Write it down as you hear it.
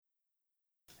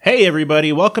Hey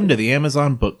everybody, welcome to the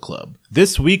Amazon Book Club.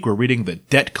 This week we're reading The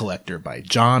Debt Collector by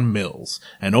John Mills,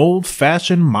 an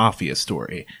old-fashioned mafia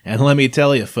story. And let me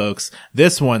tell you folks,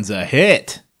 this one's a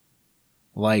hit.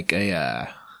 Like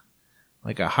a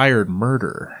hired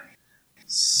murderer.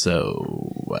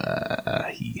 So,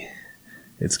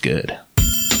 it's good.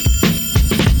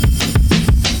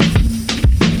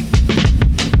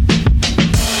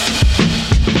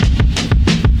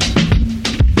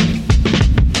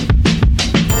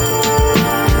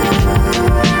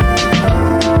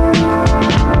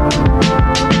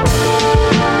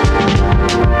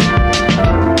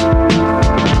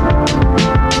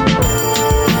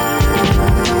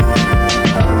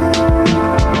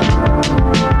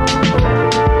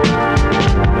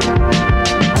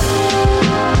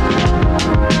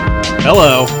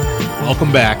 Hello,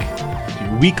 welcome back to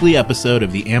your weekly episode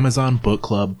of the Amazon Book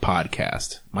Club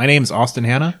podcast. My name's Austin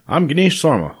Hanna. I'm Ganesh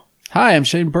Sarma. Hi, I'm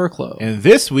Shane Burklow. And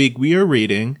this week we are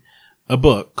reading a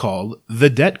book called The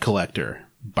Debt Collector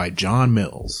by John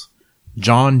Mills.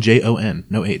 John, Jon,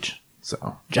 no H.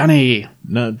 So Johnny.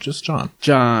 No, just John.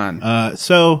 John.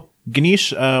 So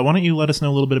Ganesh, why don't you let us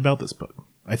know a little bit about this book?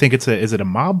 I think is it a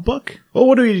mob book? Well,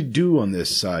 what do we do on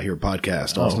this here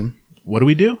podcast, Austin? What do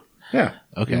we do? Yeah.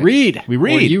 Okay. We read. We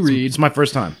read. Or you read. It's my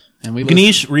first time. And we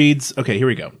Ganesh reads. Okay, here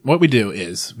we go. What we do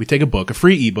is we take a book, a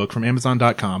free ebook from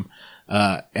Amazon.com,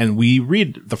 and we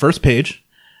read the first page.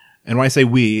 And when I say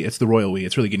we, it's the royal we.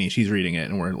 It's really Ganesh. He's reading it,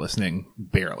 and we're listening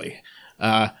barely.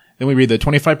 Then we read the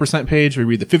 25% page. We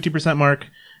read the 50% mark,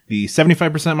 the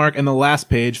 75% mark, and the last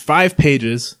page. 5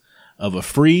 pages of a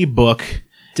free book.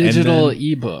 Digital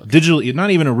ebook. Digital,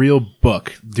 not even a real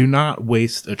book. Do not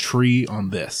waste a tree on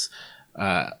this.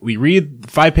 We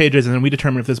read 5 pages and then we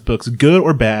determine if this book's good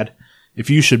or bad, if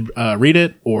you should read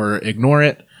it or ignore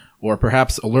it, or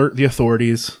perhaps alert the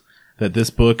authorities that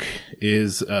this book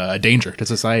is a danger to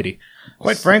society.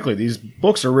 Quite frankly, these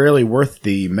books are rarely worth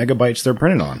the megabytes they're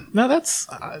printed on. Now that's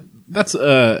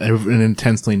an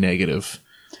intensely negative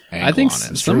angle I think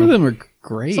on it. some of them are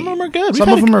great. Some of them are good. Some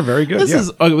of them are very good. This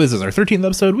is our 13th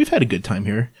episode. We've had a good time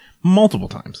here multiple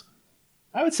times.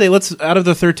 I would say out of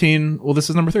the 13, well, this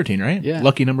is number 13, right? Yeah.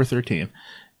 Lucky number 13.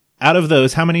 Out of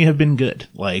those, how many have been good?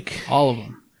 Like, All of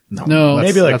them. no.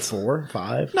 Maybe like that's 4,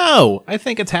 5. No, I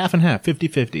think it's half and half,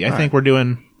 50-50. I think we're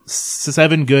doing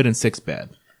 7 good and 6 bad.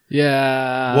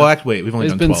 Yeah. Well, actually, wait, we've only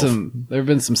There's done been 12. there have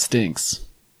been some stinks,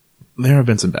 There have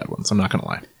been some bad ones. I'm not going to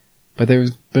lie. but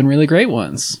there's been really great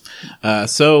ones.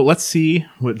 So let's see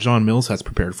what John Mills has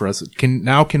prepared for us.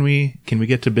 Can we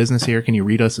get to business here? Can you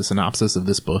read us a synopsis of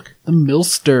this book? The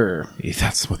Millster.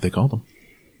 That's what they called him.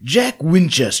 Jack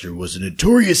Winchester was a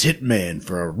notorious hitman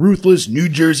for a ruthless New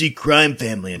Jersey crime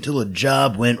family until a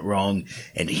job went wrong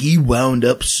and he wound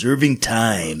up serving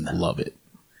time. Love it.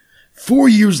 4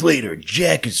 years later,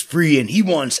 Jack is free and he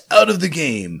wants out of the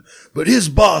game, but his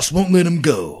boss won't let him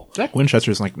go. Jack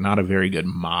Winchester is like not a very good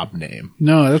mob name.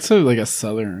 No, that's like a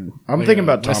southern. I'm like thinking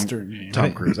a about Western name.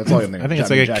 Tom Cruise. That's all I'm thinking. I think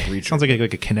it's like Jack Reacher. sounds like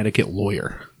a Connecticut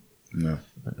lawyer. No.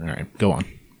 All right, go on.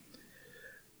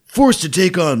 Forced to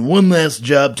take on one last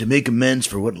job to make amends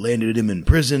for what landed him in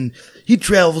prison, he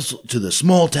travels to the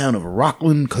small town of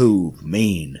Rockland Cove,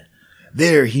 Maine.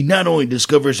 There, he not only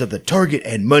discovers that the target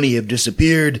and money have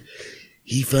disappeared,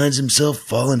 he finds himself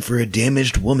falling for a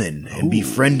damaged woman and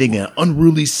befriending an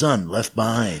unruly son left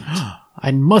behind.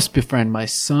 I must befriend my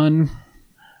son.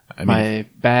 I mean, My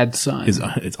bad son.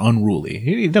 it's unruly.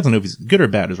 He doesn't know if he's good or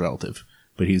bad is relative,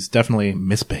 but he's definitely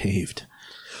misbehaved.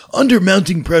 Under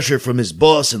mounting pressure from his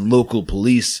boss and local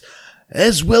police,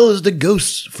 as well as the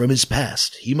ghosts from his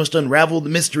past, he must unravel the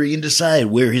mystery and decide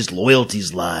where his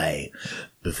loyalties lie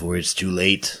before it's too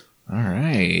late. All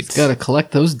right, Got to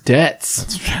collect those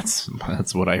debts.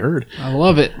 that's what I heard. I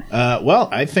love it. Well,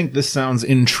 I think this sounds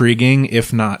intriguing,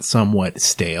 if not somewhat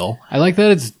stale. I like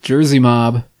that it's Jersey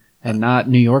Mob and not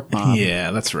New York Mob.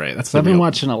 Yeah, that's right. I've been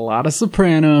watching a lot of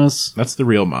Sopranos. That's the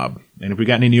real mob. And if we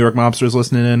got any New York mobsters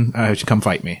listening in, you should come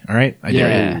fight me. All right? I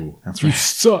dare you. That's You right.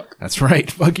 suck. That's right.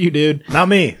 Fuck you, dude. Not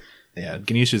me. Yeah,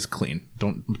 Ganesh is clean.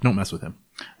 Don't mess with him.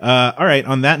 All right.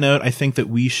 On that note, I think that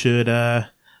we should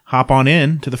hop on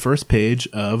in to the first page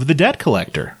of The Debt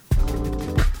Collector.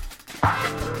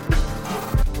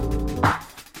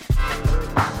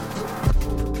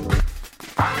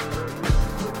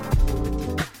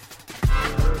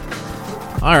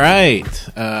 All right.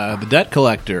 The Debt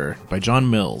Collector by John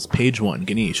Mills, page 1.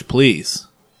 Ganesh, please.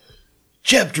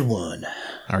 Chapter 1.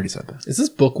 I already said that. Is this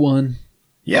book one?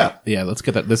 Yeah. Yeah, let's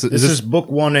get that. Is This is book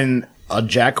 1 in a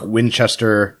Jack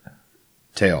Winchester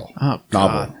tale. Oh,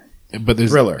 novel. God. but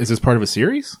there's, thriller. is this part of a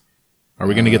series? Are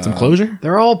we going to get some closure?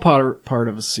 They're all part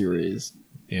of a series.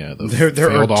 Yeah, the There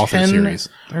failed are author 10. series.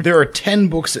 There are 10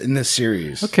 books in this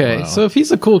series. Okay, Wow. so if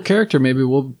he's a cool character, maybe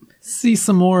we'll see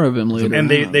some more of him later. And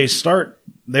on.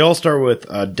 they all start with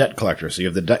Debt Collector. So you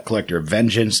have the Debt Collector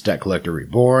Vengeance, Debt Collector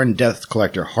Reborn, Debt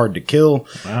Collector Hard to Kill,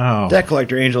 Wow. Debt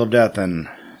Collector Angel of Death, and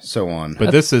so on.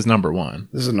 But this is number one.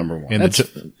 This is number one. In That's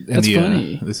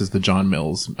funny. This is the John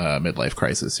Mills midlife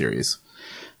crisis series.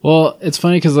 Well, it's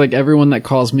funny because like everyone that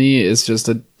calls me is just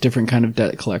a different kind of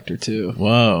debt collector too.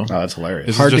 Whoa. Oh, that's hilarious.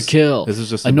 This is Hard just- to kill. This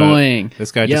is just annoying. About,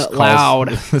 this guy Yeah, just calls, loud.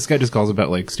 This guy just calls about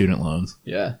like student loans.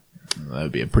 Yeah, That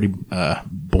would be a pretty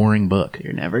boring book.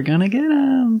 you're never gonna get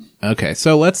him. Okay,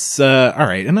 so let's. All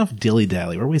right, enough dilly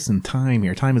dally. We're wasting time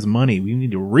here. Time is money. We need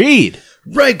to read.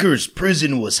 Riker's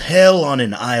prison was hell on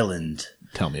an island.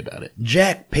 Tell me about it.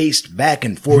 Jack paced back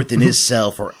and forth in his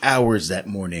cell for hours that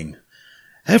morning.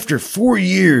 After 4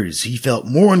 years, he felt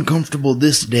more uncomfortable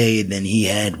this day than he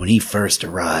had when he first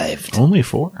arrived. Only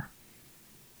 4.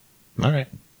 All right,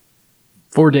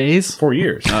 4 days. 4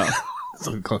 years.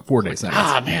 so 4 days. Man,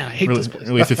 I hate really,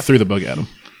 really threw the bug at him.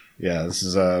 Yeah, this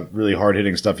is really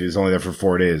hard-hitting stuff. He was only there for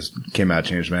 4 days. Came out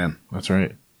changed man. That's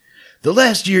right. The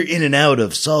last year in and out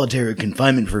of solitary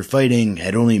confinement for fighting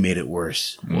had only made it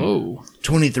worse. Whoa.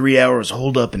 23 hours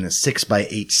holed up in a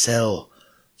 6x8 cell,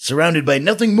 surrounded by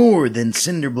nothing more than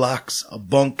cinder blocks, a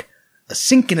bunk, a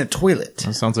sink, and a toilet.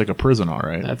 That sounds like a prison, all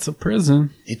right. That's a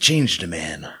prison. It changed a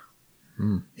man.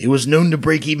 It was known to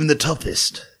break even the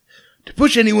toughest, to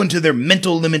push anyone to their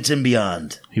mental limits and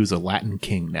beyond. He was a Latin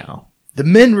king now. The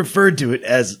men referred to it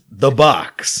as the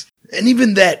box, and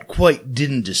even that quite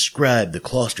didn't describe the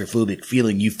claustrophobic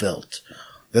feeling you felt.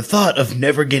 The thought of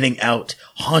never getting out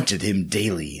haunted him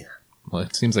daily. Well,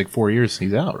 it seems like 4 years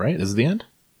he's out, right? This is the end?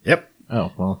 Yep.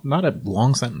 Oh, well, not a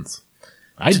long sentence.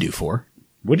 I'd do 4.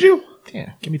 Would you?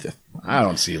 Yeah, give me the. I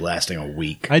don't see it lasting a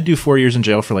week. I'd do 4 years in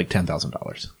jail for like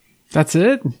 $10,000. That's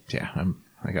it. Yeah,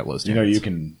 I got low standards. You know, you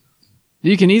can.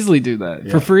 You can easily do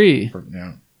that for free.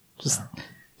 Yeah. Just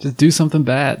do something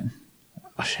bad.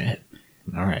 Oh, shit.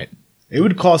 All right. It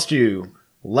would cost you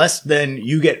less than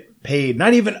you get paid,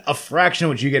 not even a fraction of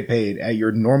what you get paid at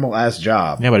your normal ass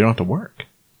job. Yeah, but I don't have to work.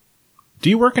 Do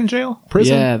you work in jail?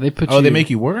 Prison? Yeah, they put Oh, you. they make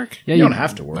you work? Yeah, You don't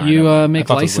have to work. You I make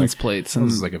thought this was license like- plates, This and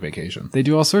is like a vacation. they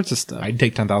do all sorts of stuff. I'd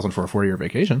take $10,000 for a 4-year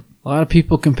vacation. A lot of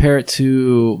people compare it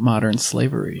to modern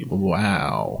slavery.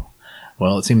 Wow.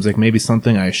 Well, it seems like maybe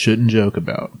something I shouldn't joke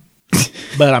about.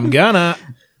 But I'm gonna.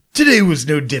 Today was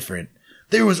no different.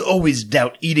 There was always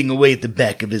doubt eating away at the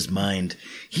back of his mind.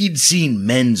 He'd seen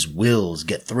men's wills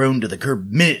get thrown to the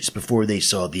curb minutes before they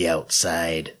saw the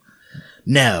outside.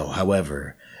 Now,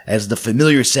 however, as the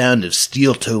familiar sound of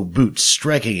steel-toe boots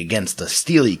striking against the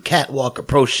steely catwalk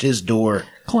approached his door,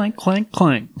 Clank, clank,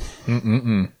 clank.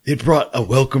 it brought a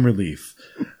welcome relief.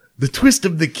 The twist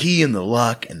of the key in the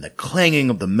lock and the clanging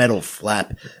of the metal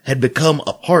flap had become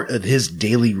a part of his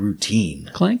daily routine.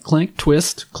 Clank, clank,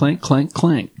 twist. Clank, clank,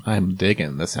 clank. I'm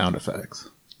digging the sound effects.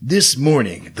 This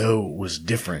morning, though, was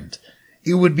different.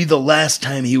 It would be the last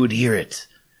time he would hear it.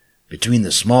 Between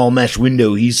the small mesh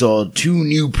window, he saw 2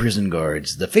 new prison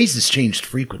guards. The faces changed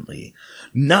frequently.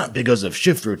 Not because of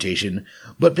shift rotation,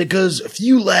 but because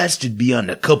few lasted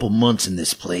beyond a couple months in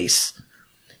this place.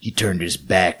 He turned his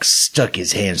back, stuck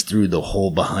his hands through the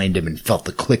hole behind him, and felt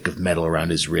the click of metal around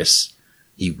his wrists.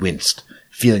 He winced,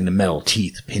 feeling the metal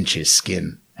teeth pinch his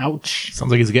skin. Ouch. Sounds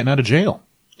like he's getting out of jail.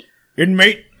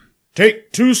 Inmate,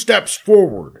 take 2 steps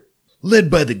forward.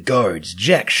 Led by the guards,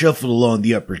 Jack shuffled along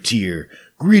the upper tier,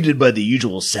 greeted by the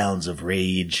usual sounds of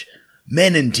rage.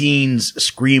 Men and teens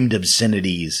screamed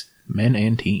obscenities. Men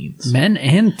and teens. Men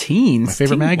and teens. My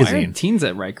favorite Why are magazine. teens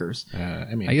at Rikers.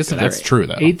 I mean, I guess if that's they're true,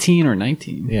 though. 18 or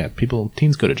 19. Yeah,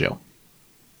 teens go to jail.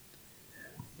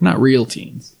 Not real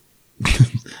teens.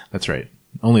 That's right.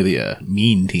 Only the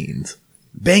mean teens.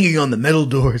 Banging on the metal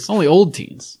doors, Only old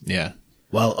teens. Yeah.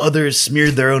 while others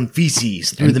smeared their own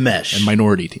feces through the mesh. And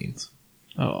minority teens.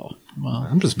 Oh, well.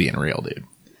 I'm just being real, dude.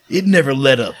 It never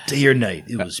led up day or night.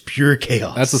 It was pure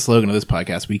chaos. That's the slogan of this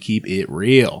podcast. We keep it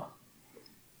real.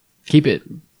 Keep it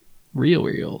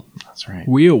real. That's right.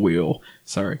 Wheel.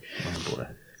 Sorry. Oh, boy.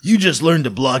 You just learned to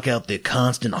block out the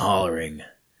constant hollering.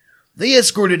 They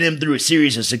escorted him through a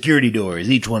series of security doors,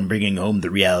 each one bringing home the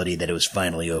reality that it was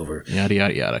finally over. Yada,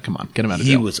 yada, yada. Come on. Get him out of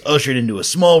He jail. was ushered into a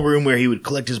small room where he would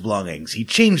collect his belongings. He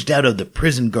changed out of the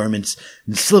prison garments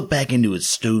and slipped back into his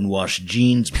stonewashed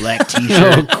jeans, black Oh,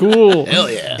 t-shirt, cool. Hell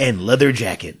yeah. and leather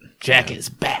jacket. Jack is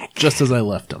back. Just as I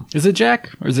left him. Is it Jack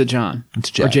or is it John?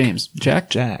 It's Jack. Or James? Jack?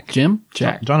 Jack. Jim?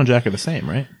 Jack. John and Jack are the same,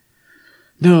 right?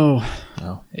 No.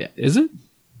 Oh. Yeah, is it?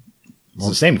 It's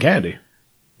the same Kennedy.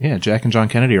 Yeah, Jack and John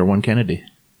Kennedy are one Kennedy.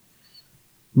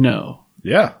 No.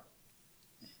 Yeah.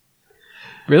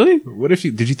 Really? What if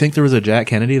did you think there was a Jack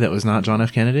Kennedy that was not John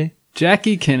F. Kennedy?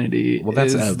 Jackie Kennedy Well,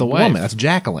 that's is a the wife. woman. That's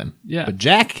Jacqueline. Yeah. But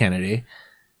Jack Kennedy,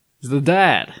 Is the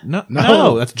dad.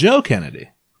 no, that's Joe Kennedy.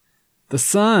 The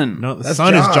son. No, the That's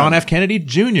son is John. John F. Kennedy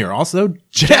Jr., also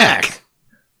Jack.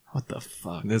 What the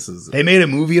fuck? This is They made a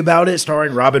movie about it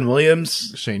starring Robin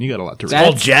Williams. Shane, you got a lot to read. That's-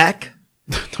 Called Jack.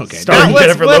 Okay, Starring now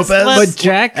Jennifer Lopez. But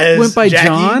Jack as went by Jackie?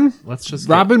 John. let's just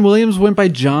Robin Williams went by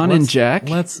John and let's- Jack.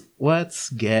 Let's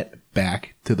get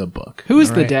back to the book. Who is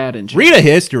All the right? dad in Jack? Read a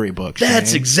history book.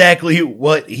 That's Shane. exactly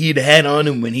what he'd had on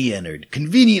him when he entered.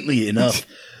 Conveniently enough,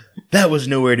 that was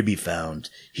nowhere to be found.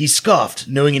 He scoffed,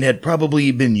 knowing it had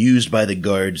probably been used by the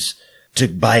guards to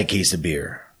buy a case of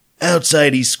beer.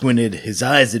 Outside he squinted, his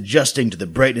eyes adjusting to the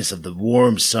brightness of the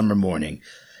warm summer morning.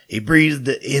 He breathed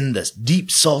in the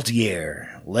deep salty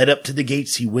air. Led up to the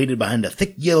gates, he waited behind a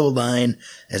thick yellow line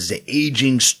as the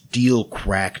aging steel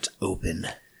cracked open.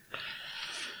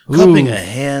 Cupping a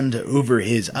hand over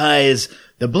his eyes,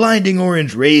 the blinding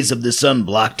orange rays of the sun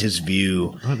blocked his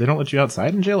view. Oh, they don't let you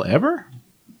outside in jail ever?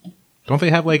 Don't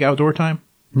they have like outdoor time?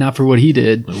 Not for what he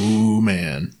did. Ooh,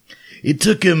 man. It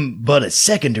took him but a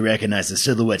second to recognize the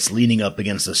silhouettes leaning up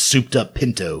against a souped-up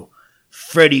Pinto.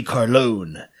 Freddie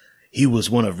Carlone. He was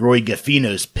one of Roy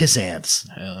Gaffino's piss ants.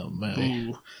 Oh,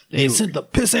 man. They sent the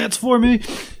piss ants for me.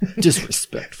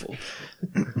 Disrespectful.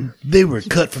 They were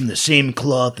cut from the same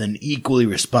cloth and equally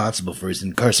responsible for his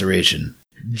incarceration.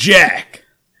 Jack!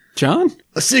 John?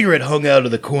 A cigarette hung out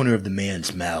of the corner of the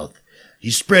man's mouth.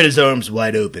 He spread his arms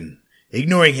wide open.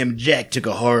 Ignoring him, Jack took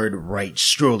a hard right,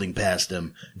 strolling past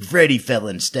him. Freddie fell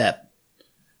in step.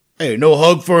 Hey, no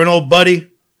hug for an old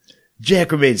buddy?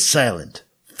 Jack remained silent,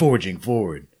 forging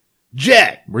forward.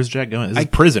 Jack! Where's Jack going? This is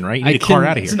prison, right? You need a car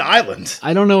out of It's here. an island.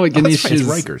 I don't know what that's Ganesh right, it's is.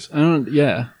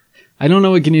 Rikers. I don't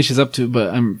know what Ganesh is up to,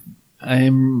 but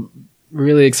I'm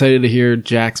really excited to hear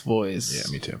Jack's voice. Yeah,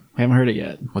 me too. I haven't heard it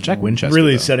yet. Well, Jack Winchester.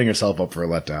 Really though. setting herself up for a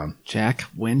letdown. Jack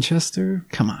Winchester?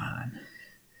 Come on.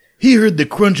 He heard the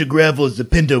crunch of gravel as the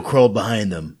Pinto crawled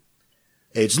behind them.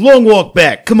 Hey, it's a long walk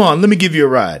back. Come on, let me give you a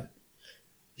ride.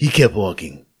 He kept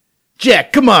walking.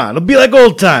 Jack, come on. It'll be like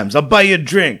old times. I'll buy you a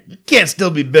drink. You can't still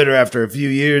be bitter after a few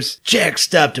years. Jack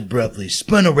stopped abruptly,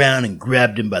 spun around, and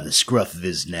grabbed him by the scruff of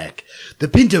his neck. The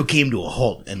Pinto came to a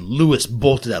halt, and Lewis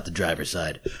bolted out the driver's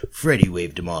side. Freddie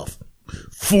waved him off.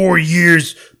 4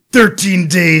 years, 13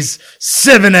 days,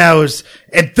 7 hours,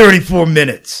 and 34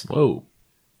 minutes. Whoa.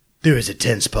 There was a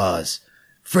tense pause.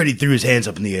 Freddie threw his hands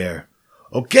up in the air.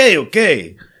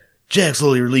 Okay. Jack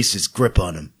slowly released his grip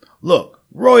on him. Look,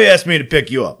 Roy asked me to pick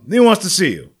you up. He wants to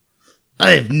see you.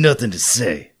 I have nothing to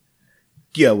say.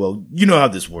 Yeah, well, you know how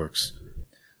this works.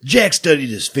 Jack studied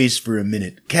his face for a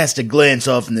minute, cast a glance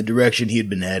off in the direction he had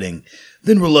been heading,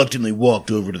 then reluctantly walked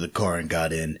over to the car and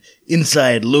got in.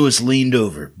 Inside, Lewis leaned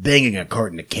over, banging a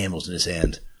carton of Camels in his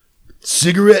hand.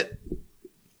 Cigarette?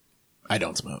 I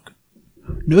don't smoke.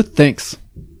 No thanks.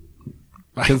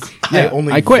 I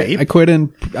only I quit. vape? I quit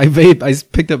and I vape. I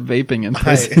picked up vaping in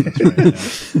prison.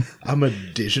 I'm a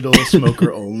digital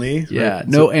smoker only. Yeah,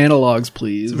 no analogs,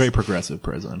 please. It's a very progressive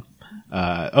prison.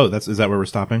 Is that where we're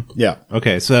stopping? Yeah.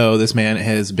 Okay, so this man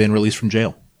has been released from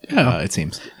jail. Yeah. It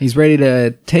seems. He's ready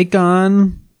to take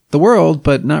on the world,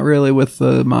 but not really with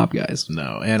the mob guys.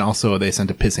 No, and also they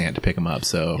sent a pissant to pick him up,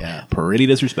 so Yeah. pretty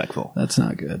disrespectful. That's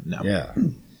not good. No. Yeah.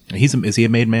 Is he a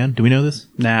made man? Do we know this?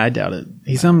 Nah, I doubt it.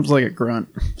 He sounds like a grunt.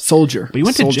 Soldier. But he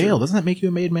went to Soldier. jail. Doesn't that make you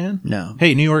a made man? No.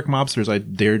 Hey, New York mobsters, I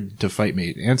dared to fight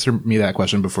me. Answer me that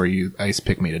question before you ice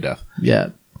pick me to death. Yeah.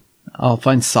 I'll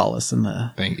find solace in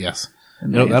the... Yes.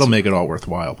 And That'll answer. make it all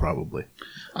worthwhile, probably.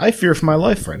 I fear for my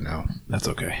life right now. That's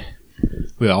okay.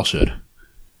 We all should.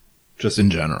 Just in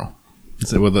general.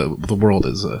 The world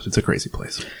is it's a crazy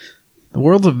place. The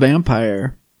world's a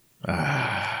vampire.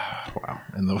 Wow.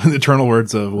 In the eternal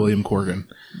words of William Corgan.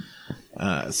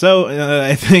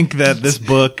 I think that this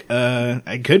book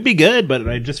it could be good, but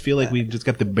I just feel like we just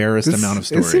got the barest amount of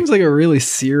story. It seems like a really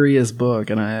serious book,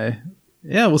 and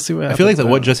we'll see what happens. I feel like that though.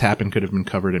 what just happened could have been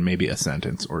covered in maybe a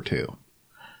sentence or two.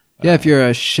 Yeah, if you're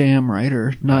a sham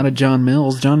writer, not a John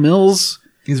Mills. John Mills...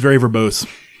 He's very verbose.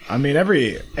 I mean,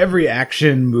 every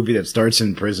action movie that starts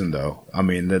in prison, though, I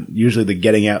mean, usually the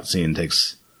getting out scene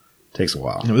takes a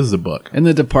while. No, this is a book. In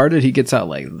The Departed, he gets out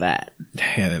like that.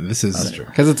 Yeah, this is true.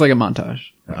 Because it's like a montage.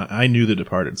 I knew The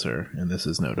Departed, sir, and this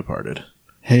is no Departed.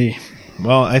 Hey.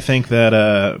 Well, I think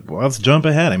that let's jump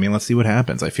ahead. I mean, let's see what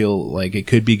happens. I feel like it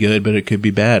could be good, but it could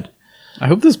be bad. I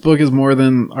hope this book is more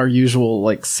than our usual,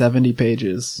 70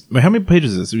 pages. Wait, how many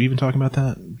pages is this? Are we even talking about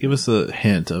that? Give us a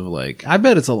hint of I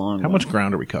bet it's a long how one. much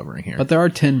ground are we covering here? But there are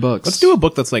 10 books. Let's do a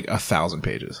book that's 1,000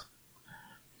 pages.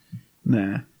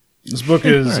 Nah. This book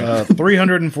is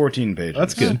 314 pages.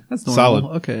 That's good. That's normal. Solid.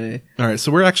 Okay. All right,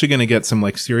 so we're actually going to get some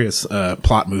like serious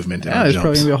plot movement. Yeah, there's probably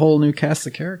going to be a whole new cast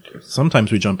of characters.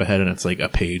 Sometimes we jump ahead and it's like a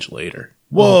page later.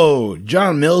 Whoa,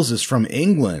 John Mills is from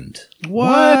England.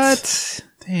 What?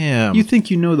 Damn. You think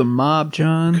you know the mob,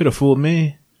 John? could have fooled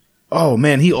me. Oh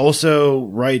man, he also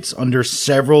writes under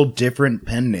several different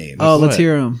pen names. Oh, let's What?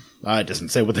 hear him. It doesn't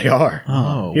say what they are.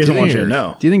 Oh, He doesn't want you to weird.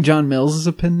 know. Do you think John Mills is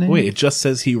a pen name? Wait, it just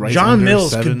says he writes John under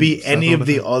Mills seven- could be any seven of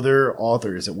the different- other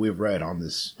authors that we've read on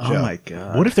this show. Oh my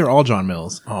god. What if they're all John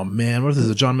Mills? Oh man, what if this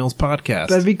is a John Mills podcast?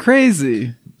 That'd be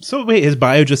crazy. So wait, his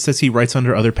bio just says he writes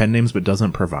under other pen names but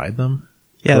doesn't provide them?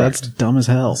 Yeah, Correct. that's dumb as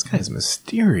hell. This guy's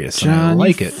mysterious. and I John,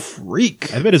 like you it.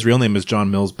 freak. I bet his real name is John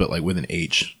Mills, but like with an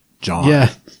H. John Yeah.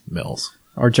 Mills.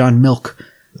 Or John Milk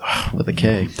with a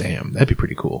K. Damn, that'd be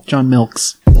pretty cool. John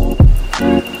Milks.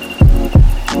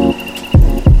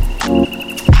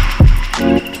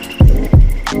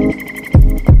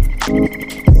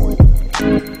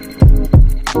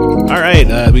 All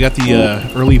right, we got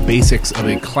the early basics of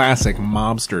a classic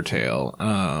mobster tale.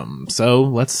 So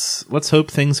let's hope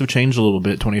things have changed a little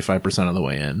bit. 25% of the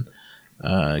way in.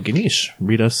 Ganesh,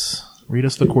 read us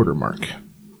the quarter mark.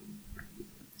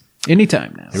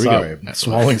 Anytime now. Here we Sorry, go. I'm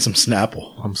swallowing some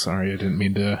Snapple. I'm sorry, I didn't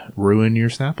mean to ruin your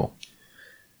Snapple.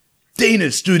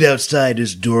 Dana stood outside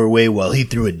his doorway while he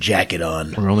threw a jacket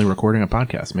on. We're only recording a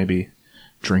podcast. Maybe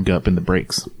drink up in the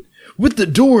breaks. With the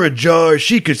door ajar,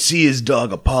 she could see his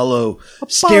dog Apollo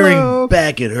staring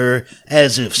back at her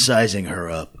as if sizing her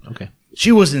up. Okay,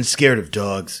 She wasn't scared of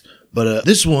dogs, but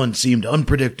this one seemed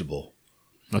unpredictable.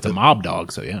 that's a mob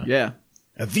dog. So yeah. Yeah.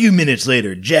 A few minutes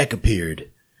later, Jack appeared.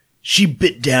 She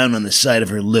bit down on the side of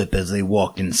her lip as they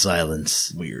walked in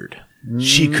silence. Weird.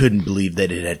 She couldn't believe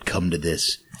that it had come to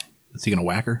this, Is he gonna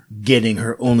whack her? getting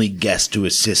her only guest to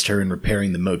assist her in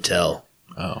repairing the motel.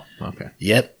 Oh, okay.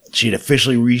 Yep, she had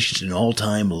officially reached an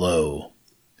all-time low.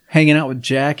 Hanging out with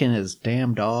Jack and his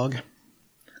damn dog.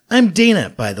 I'm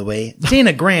Dana, by the way.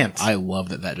 Dana Grant. I love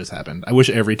that just happened. I wish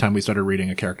every time we started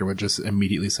reading a character would just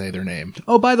immediately say their name.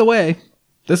 Oh, by the way,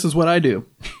 this is what I do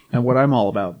and what I'm all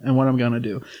about and what I'm going to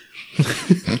do.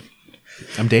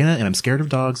 I'm Dana, and I'm scared of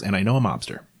dogs, and I know a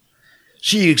mobster.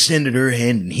 She extended her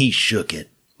hand and he shook it.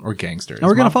 Or gangster. And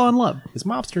we're going to fall in love. Is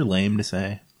mobster lame to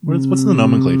say? What's the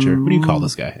nomenclature? What do you call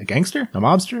this guy? A gangster? A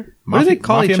mobster? What do they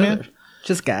call Mafia each man? other?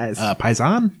 Just guys.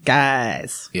 Paisan?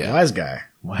 Guys. Yeah. Wise guy.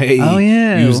 Hey, Oh,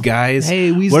 yeah. use guys.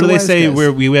 Hey, we use what do the they wise say? guys.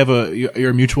 Where we have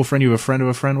you're a mutual friend. You have a friend of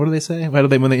a friend. What do they say? How do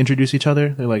they when they introduce each other?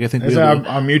 They're like, I think we It's have,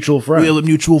 our mutual we friend. have a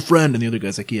mutual friend, and the other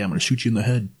guy's like, yeah, I'm gonna shoot you in the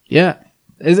head. Yeah.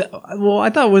 Is it, well, I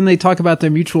thought when they talk about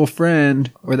their mutual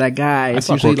friend or that guy, it's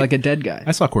saw usually Corky. like a dead guy.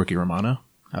 I saw Corky Romano.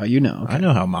 Oh, you know. Okay. I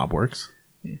know how mob works.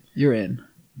 You're in.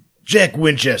 Jack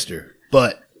Winchester.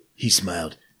 But, he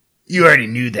smiled, you already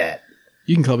knew that.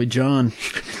 You can call me John.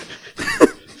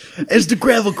 As the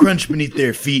gravel crunched beneath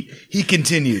their feet, he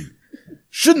continued,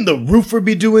 Shouldn't the roofer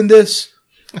be doing this?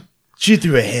 She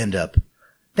threw a hand up.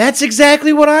 That's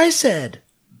exactly what I said.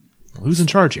 Who's in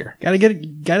charge here? Gotta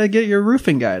get your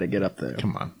roofing guy to get up there.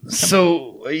 Come on.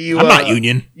 So you I'm not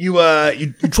union. You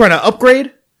trying to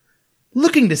upgrade?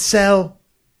 Looking to sell.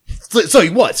 So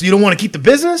what? So you don't want to keep the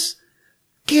business?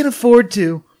 Can't afford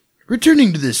to.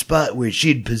 Returning to the spot where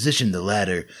she'd positioned the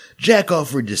ladder, Jack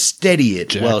offered to steady it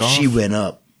Jack while off? she went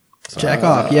up. Jack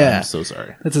off, yeah. I'm so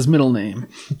sorry. That's his middle name.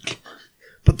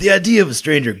 But the idea of a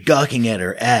stranger gawking at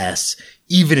her ass,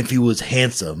 even if he was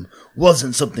handsome,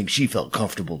 wasn't something she felt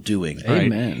comfortable doing. All right,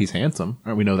 Amen. he's handsome.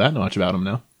 All right, we know that much about him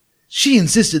now. She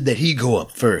insisted that he go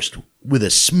up first. With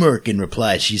a smirk in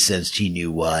reply, she sensed she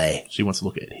knew why. She wants to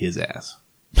look at his ass.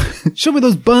 Show me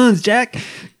those buns, Jack.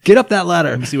 Get up that ladder.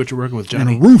 Let me see what you're working with, And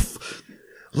Johnny. a roof.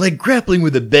 Like grappling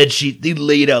with a bedsheet, they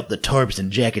laid out the tarps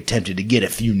and Jack attempted to get a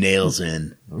few nails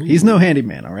in. He's no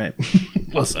handyman, all right?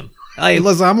 Listen, Hey,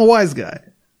 listen, I'm a wise guy.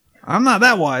 I'm not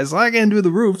that wise. I can't do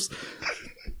the roofs.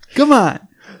 Come on.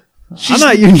 I'm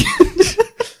not union.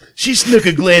 She snuck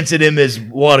a glance at him as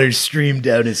water streamed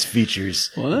down his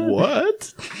features.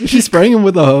 what? She's spraying him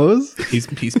with a hose. He's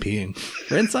peeing.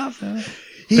 Rinse off.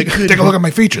 He Take a look at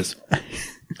my features.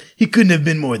 He couldn't have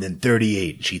been more than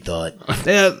 38, she thought.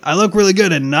 Yeah, I look really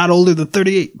good and not older than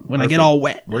 38 when I get all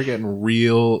wet. We're getting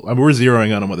real. I mean, we're zeroing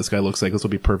in on what this guy looks like. This will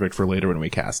be perfect for later when we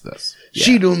cast this.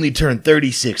 She'd only turned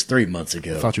 36 3 months I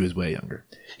ago. thought she was way younger.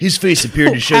 His face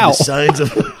appeared to show Ow. the signs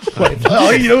of...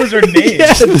 All you know is her name.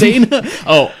 Yeah, Dana.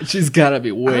 Oh, she's got to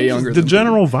be way younger The than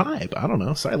general vibe. I don't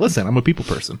know. Sorry, listen, I'm a people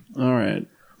person. All right.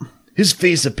 His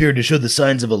face appeared to show the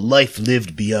signs of a life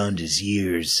lived beyond his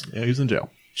years. Yeah, he's in jail.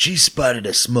 She spotted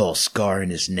a small scar in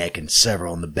his neck and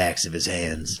several on the backs of his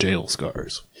hands. Jail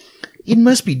scars. It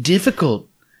must be difficult.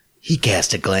 He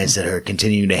cast a glance at her,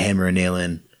 continuing to hammer a nail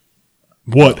in.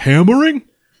 What, hammering?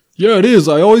 Yeah, it is.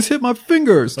 I always hit my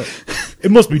fingers.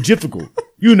 It must be difficult.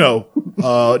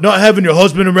 Not having your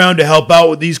husband around to help out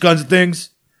with these kinds of things.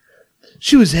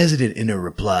 She was hesitant in her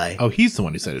reply. Oh, he's the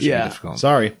one who said it should Yeah. be difficult.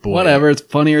 Sorry. Boy. Whatever. It's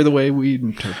funnier the way we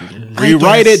interpret it.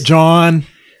 Rewrite guess. it, John.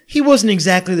 He wasn't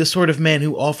exactly the sort of man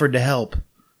who offered to help.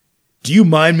 Do you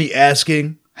mind me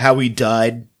asking how he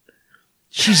died?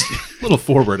 She's Little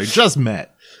forwarding. Just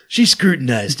met. She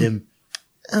scrutinized him.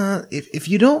 If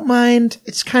you don't mind,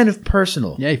 it's kind of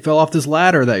personal. Yeah, he fell off this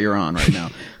ladder that you're on right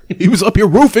now. He was up here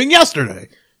roofing yesterday.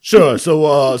 Sure. So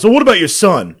what about your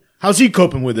son? How's he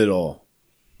coping with it all?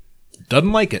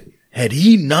 Doesn't like it. Had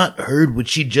he not heard what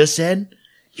she just said?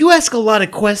 You ask a lot of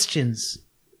questions.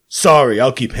 Sorry,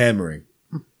 I'll keep hammering.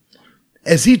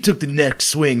 As he took the next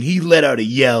swing, he let out a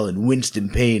yell and winced in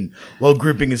pain while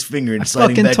gripping his finger and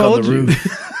sliding Fucking back on told the you.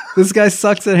 roof. This guy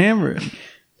sucks at hammering.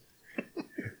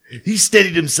 He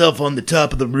steadied himself on the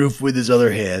top of the roof with his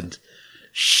other hand.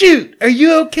 Shoot, are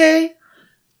you okay?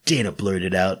 Dana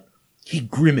blurted out. He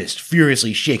grimaced,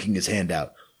 furiously shaking his hand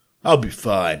out. I'll be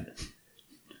fine.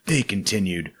 They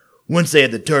continued. Once they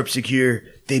had the tarp secure,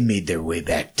 they made their way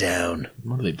back down.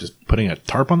 What are they, just putting a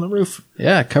tarp on the roof?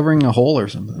 Yeah, covering a hole or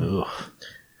something. Ugh.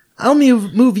 I'll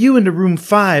move you into room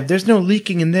 5. There's no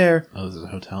leaking in there. Oh, this is a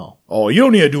hotel. Oh, you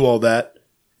don't need to do all that.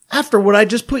 After what I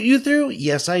just put you through?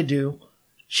 Yes, I do.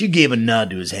 She gave a nod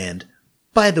to his hand.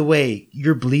 By the way,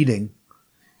 you're bleeding.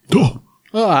 Oh,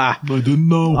 Ah, I didn't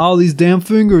know. all these damn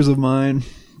fingers of mine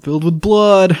filled with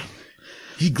blood.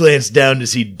 He glanced down to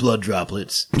see blood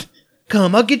droplets.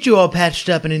 Come, I'll get you all patched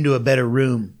up and into a better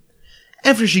room.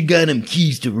 After she got him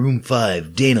keys to room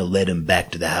 5, Dana led him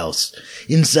back to the house.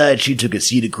 Inside, she took a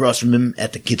seat across from him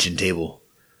at the kitchen table.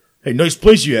 Hey, nice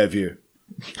place you have here.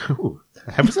 Ooh.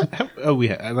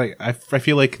 I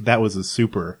feel like that was a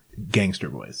super gangster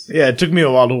voice. Yeah, it took me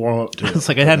a while to warm up to it. It's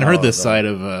like I hadn't heard this side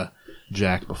of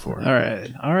Jack before. All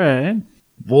right.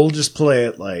 We'll just play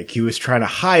it like he was trying to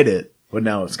hide it, but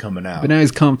now it's coming out. But now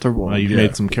he's comfortable. Well, you've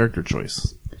made some character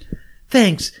choice.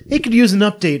 Thanks. It could use an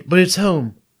update, but it's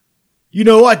home. You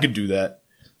know, I could do that.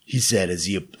 He said as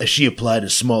she applied a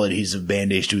small adhesive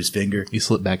bandage to his finger. You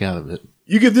slip back out of it.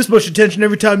 You give this much attention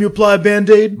every time you apply a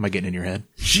Band-Aid? Am I getting in your head?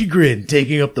 She grinned,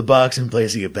 taking up the box and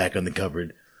placing it back on the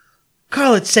cupboard.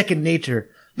 Carl, it's second nature.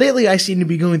 Lately, I seem to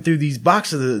be going through these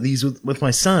boxes of these with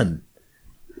my son.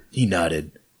 He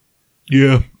nodded.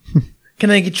 Yeah.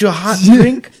 Can I get you a hot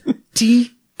drink?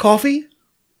 Tea? Coffee?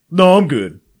 No, I'm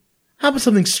good. How about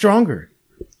something stronger?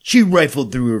 She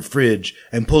rifled through her fridge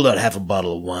and pulled out half a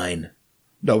bottle of wine.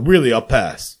 No, really, I'll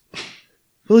pass.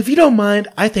 Well, if you don't mind,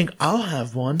 I think I'll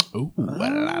have one. Ooh, la,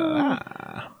 la,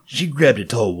 la. She grabbed a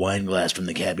tall wine glass from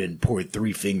the cabinet and poured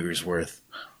 3 fingers worth.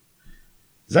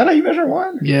 Is that how you measure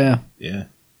wine? Yeah. Yeah.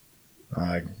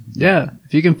 Yeah.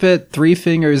 If you can fit 3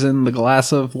 fingers in the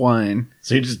glass of wine.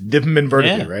 So you just dip them in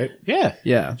vertically, Yeah. right? Yeah.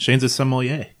 Yeah. Shane's a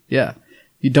sommelier. Yeah.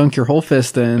 You dunk your whole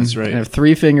fist in. That's right. And have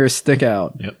 3 fingers stick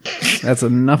out. Yep. That's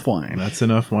enough wine. That's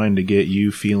enough wine to get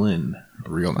you feeling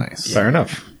real nice. Fair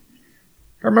enough.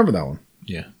 I remember that one.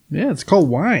 Yeah. Yeah, it's called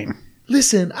wine.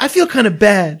 Listen, I feel kind of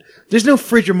bad. There's no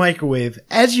fridge or microwave.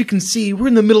 As you can see, we're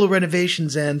in the middle of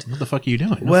renovations and... What the fuck are you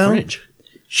doing? No Well- fridge.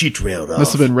 She trailed off.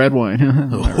 Must have been red wine.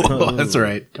 Oh, that's all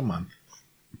right. Come on.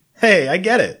 Hey, I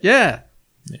get it. Yeah.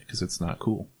 Yeah, because it's not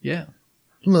cool. Yeah.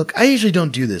 Look, I usually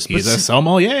don't do this, He's a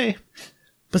sommelier.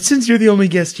 but since you're the only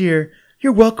guest here,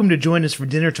 you're welcome to join us for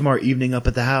dinner tomorrow evening up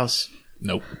at the house.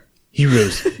 Nope. He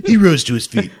rose to his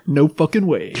feet. No fucking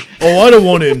way. Oh, I don't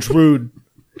want to intrude.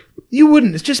 You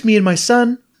wouldn't. It's just me and my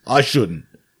son. I shouldn't.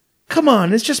 Come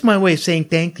on, it's just my way of saying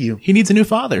thank you. He needs a new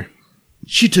father.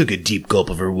 She took a deep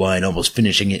gulp of her wine, almost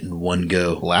finishing it in one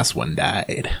go. The last one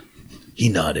died. He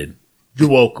nodded. You're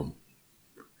welcome.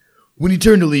 When he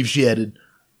turned to leave, she added,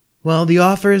 Well, the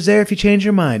offer is there if you change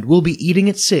your mind. We'll be eating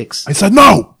at 6. I said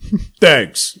no.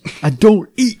 Thanks. I don't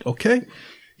eat, okay?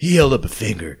 He held up a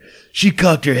finger. She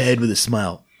cocked her head with a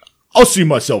smile. I'll see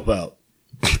myself out.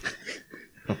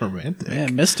 Romantic. Man,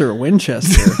 Mr.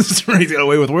 Winchester. He's got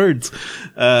away with words.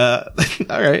 All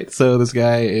right. So this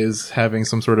guy is having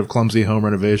some sort of clumsy home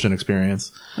renovation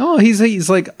experience. Oh, he's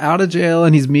like out of jail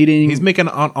and he's meeting He's making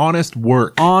honest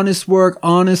work. honest work,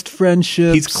 honest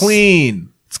friendships. He's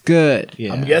clean. It's good.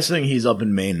 Yeah. I'm guessing he's up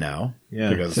in Maine now. Yeah.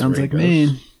 because Sounds where like he goes.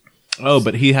 Maine. Oh,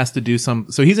 but he has to do some.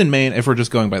 So he's in Maine. If we're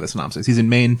just going by the synopsis, he's in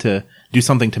Maine to do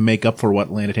something to make up for what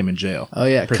landed him in jail. Oh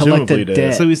yeah, Presumably collected to-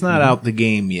 debt. So he's not out the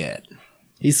game yet.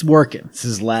 He's working. It's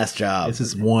his last job. This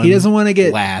is one. He doesn't want to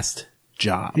get last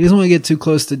job. He doesn't want to get too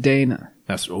close to Dana.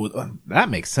 That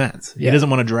makes sense. Yeah. He doesn't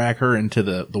want to drag her into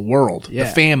the world, the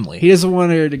family. He doesn't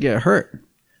want her to get hurt.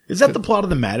 Is that the plot of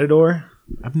the Matador?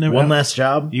 I've never. One Last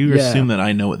Job? You Yeah. assume that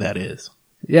I know what that is.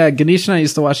 Yeah, Ganesh and I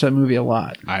used to watch that movie a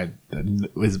lot.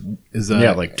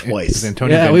 Yeah, like twice. Is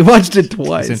Antonio Yeah, Ban- we watched it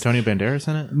twice. Is Antonio Banderas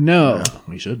in it? No,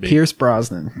 He should be. Pierce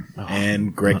Brosnan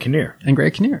And Greg Kinnear. and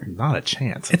Greg Kinnear. Not a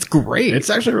chance. It's great. It's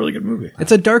actually a really good movie.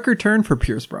 It's a darker turn for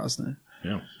Pierce Brosnan,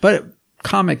 Yeah. but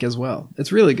comic as well.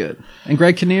 It's really good. And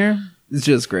Greg Kinnear is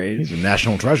just great. He's a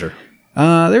national treasure.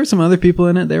 There were some other people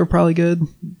in it. They were probably good.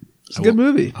 It's a good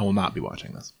movie. I will not be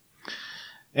watching this.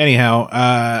 Anyhow,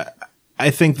 I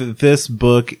think that this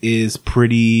book is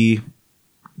pretty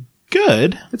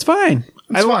good. It's fine.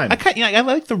 It's fine. I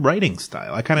like the writing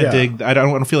style. I kind of Yeah. dig. I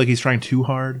don't feel like he's trying too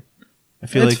hard. I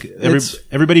feel It's- like it's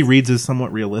everybody reads is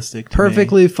somewhat realistic. to me.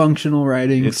 Perfectly functional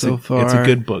writing It's so far. It's a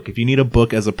good book. If you need a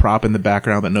book as a prop in the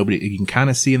background that you can kind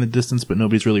of see in the distance, but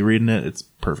nobody's really reading it, it's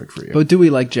perfect for you. But do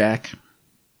we like Jack?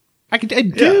 I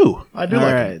do. I do All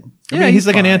like right. him. I mean, he's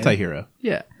like an fine. anti-hero.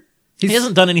 Yeah. He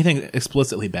hasn't done anything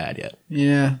explicitly bad yet.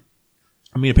 Yeah.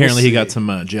 I mean, apparently We'll he got see.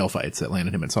 some jail fights that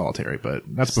landed him in solitary, but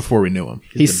that's before we knew him.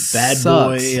 He's a bad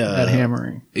sucks boy, at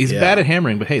hammering. He's Yeah. bad at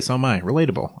hammering, but hey, so am I.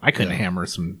 Relatable. I couldn't hammer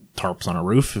some tarps on a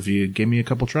roof. If you gave me a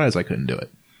couple tries, I couldn't do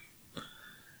it.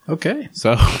 Okay.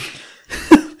 So,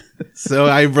 so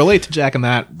I relate to Jack in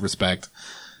that respect.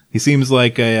 He seems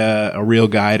like a real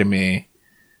guy to me.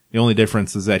 The only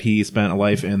difference is that he spent a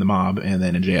life in the mob and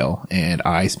then in jail, and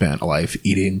I spent a life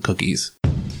eating cookies.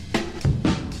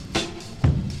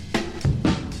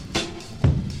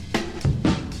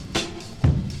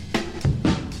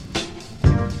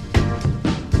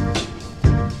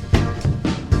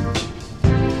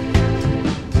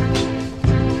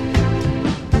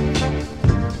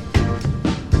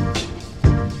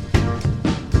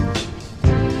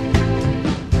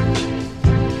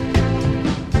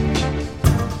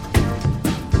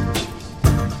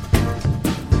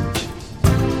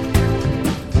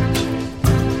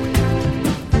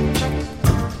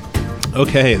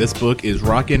 Okay, this book is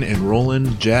rocking and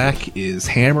rolling. Jack is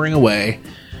hammering away.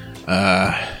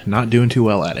 Not doing too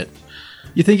well at it.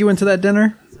 You think he went to that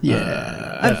dinner?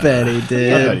 Yeah. I bet he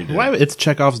did. Why? It's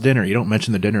Chekhov's dinner. You don't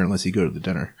mention the dinner unless you go to the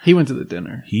dinner. He went to the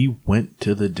dinner. He went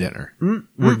to the dinner.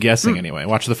 We're guessing anyway.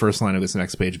 Watch the first line of this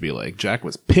next page be like, Jack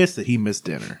was pissed that he missed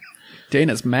dinner.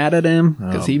 Dana's mad at him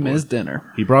because he boy. missed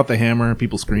dinner. He brought the hammer.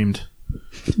 People screamed.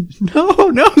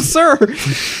 No, sir.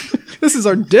 This is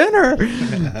our dinner.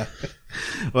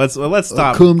 Let's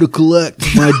stop. Come to collect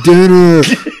my dinner.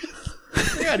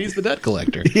 God, he's the debt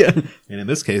collector. Yeah. And in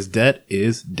this case, debt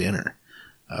is dinner.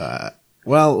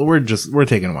 Well, we're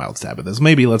taking a wild stab at this.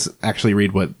 Maybe let's actually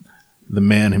read what the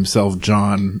man himself,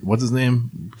 John, what's his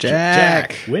name?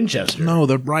 Jack Winchester. No,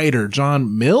 the writer,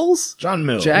 John Mills? John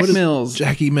Mills. Jack Mills.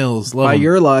 Jackie Mills. Love By him.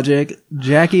 your logic,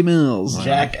 Jackie Mills.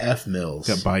 Jack F. Mills.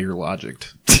 Got by your logic.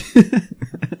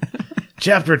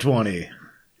 Chapter 20.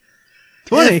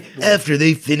 20. After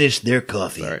they finished their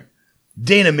coffee,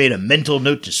 Dana made a mental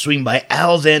note to swing by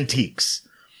Al's Antiques.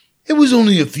 It was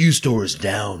only a few stores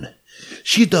down.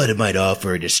 She thought it might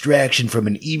offer a distraction from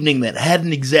an evening that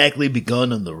hadn't exactly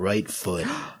begun on the right foot.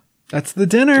 That's the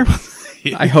dinner.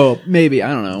 I hope. Maybe.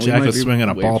 I don't know. We Jack might was be swinging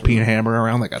a way ball from- peen hammer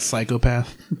around like a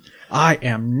psychopath. I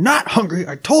am not hungry.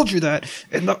 I told you that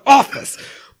in the office.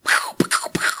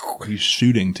 He's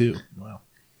shooting too. Wow.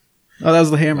 Oh, that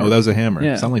was the hammer. Oh, that was a hammer.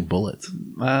 Yeah. Sound like bullets.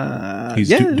 He's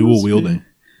yeah, it dual was- wielding.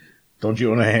 Don't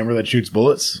you own a hammer that shoots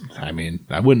bullets? I mean,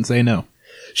 I wouldn't say no.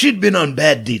 She'd been on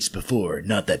bad dates before,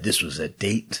 not that this was a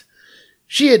date.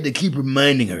 She had to keep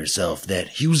reminding herself that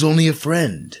he was only a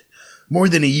friend. More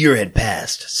than a year had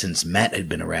passed since Matt had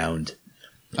been around.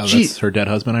 Oh, She- that's her dead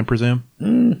husband, I presume.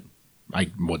 I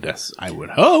would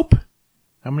hope.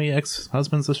 How many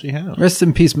ex-husbands does she have? Rest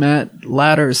in peace, Matt.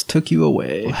 Ladders took you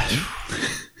away.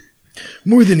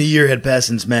 More than a year had passed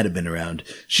since Matt had been around.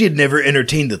 She had never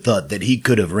entertained the thought that he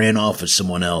could have ran off with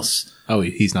someone else. Oh,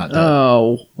 he's not dead.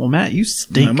 Oh, well, Matt, you It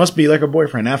stink. must be like a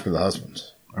boyfriend after the husband.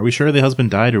 Are we sure the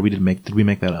husband died, or did we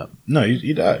make that up? No,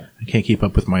 he died. I can't keep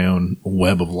up with my own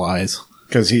web of lies.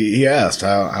 Because he asked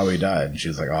how he died. And she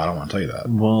was like, oh, I don't want to tell you that.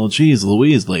 Well, geez,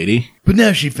 Louise, lady. But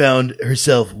now she found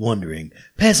herself wondering.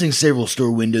 Passing several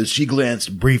store windows, she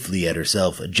glanced briefly at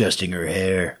herself, adjusting her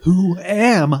hair. Who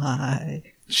am I?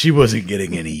 She wasn't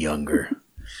getting any younger.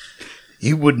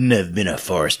 It wouldn't have been a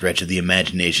far stretch of the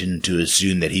imagination to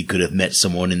assume that he could have met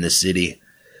someone in the city.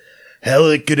 Hell,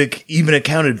 it could have even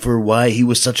accounted for why he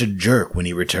was such a jerk when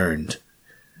he returned.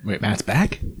 Wait, Matt's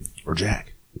back? Or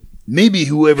Jack? Maybe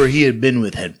whoever he had been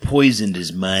with had poisoned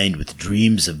his mind with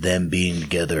dreams of them being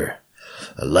together,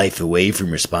 a life away from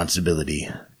responsibility.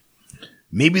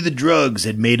 Maybe the drugs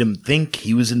had made him think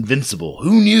he was invincible.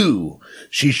 Who knew?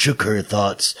 She shook her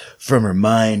thoughts from her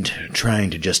mind,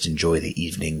 trying to just enjoy the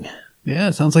evening. Yeah,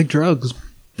 it sounds like drugs.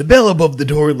 The bell above the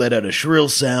door let out a shrill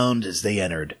sound as they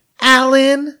entered.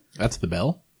 Alan? That's the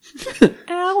bell?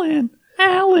 Alan.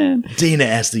 Dana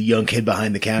asked the young kid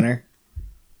behind the counter.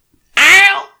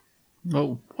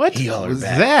 Oh, What He hollered was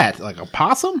back. that? Like a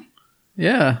possum?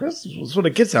 yeah. That's what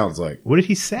a kid sounds like. What did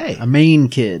he say? A Maine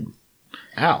kid.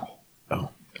 Ow. Oh,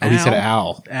 he said Owl.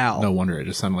 owl. Owl. No wonder it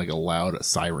just sounded like a loud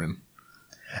siren.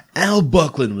 Al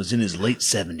Buckland was in his late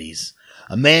 70s,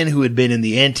 a man who had been in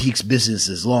the antiques business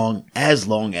as long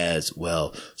as,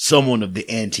 well, someone of the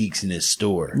antiques in his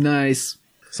store. Nice.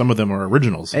 Some of them are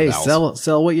originals. Hey, of owls.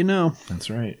 sell what you know. That's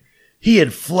right. He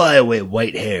had flyaway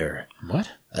white hair, What?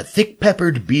 a thick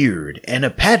peppered beard, and a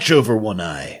patch over one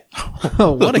eye.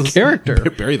 Oh, what a character.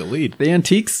 Bury the lead. The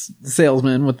antiques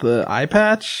salesman with the eye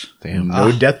patch. Damn.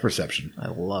 No depth perception. I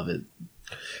love it.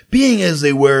 Being as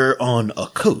they were on a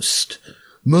coast,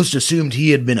 most assumed he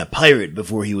had been a pirate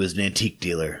before he was an antique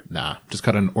dealer. Nah, just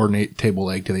got an ornate table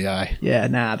leg to the eye. Yeah,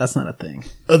 nah, that's not a thing.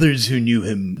 Others who knew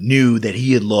him knew that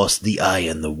he had lost the eye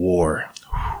in the war.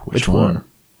 Which one?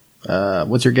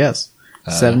 What's your guess?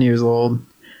 7 years old.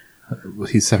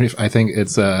 He's 70. I think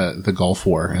it's the Gulf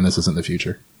War, and this isn't the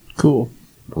future. Cool.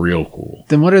 Real cool.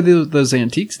 Then what are those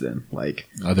antiques then? Like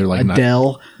They're like not.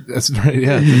 Adele? That's right.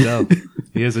 Yeah, it's Adele.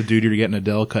 He has a duty to get an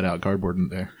Adele cutout cardboard in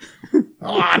there.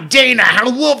 Oh, Dana, how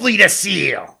lovely to see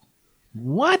you!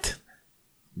 What?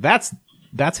 That's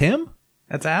him.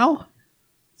 That's Al?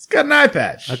 It's got an eye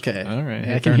patch. Okay. All right. Yeah,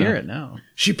 Hey, I can fair hear enough. it now.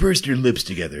 She pursed her lips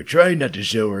together, trying not to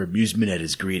show her amusement at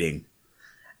his greeting.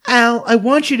 Al, I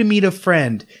want you to meet a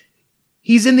friend.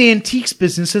 He's in the antiques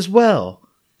business as well.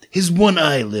 His one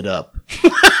eye lit up.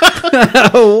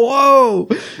 Oh,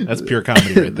 whoa! That's pure comedy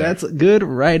right there. That's good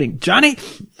writing. Johnny?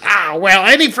 Ah, well,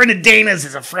 any friend of Dana's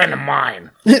is a friend of mine.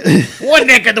 What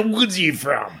neck of the woods are you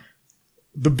from?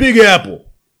 The Big Apple.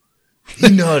 He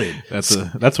nodded.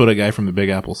 That's what a guy from the Big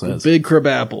Apple says. Big crab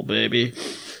apple, baby.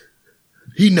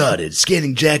 He nodded,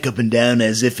 scanning Jack up and down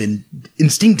as if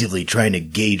instinctively trying to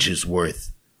gauge his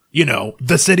worth. You know,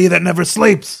 the city that never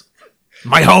sleeps.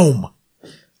 My home.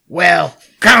 Well,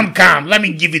 come, let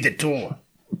me give you the tour.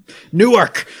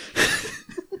 Newark.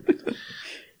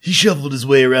 He shuffled his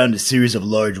way around a series of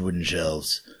large wooden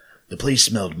shelves. The place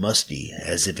smelled musty,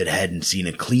 as if it hadn't seen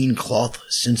a clean cloth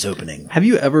since opening. Have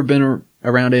you ever been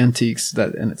around antiques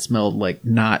and it smelled like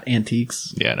not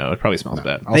antiques? Yeah, no, it probably smells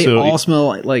bad. They Also, all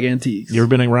smell like antiques. you ever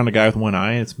been around a guy with one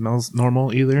eye? It smells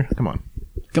normal either. Come on.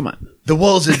 Come on. The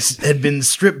walls had been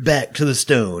stripped back to the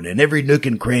stone, and every nook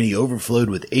and cranny overflowed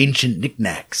with ancient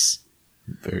knickknacks.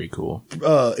 Very cool.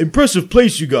 Impressive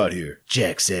place you got here.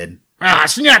 Jack said. Ah,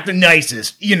 it's not the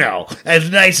nicest,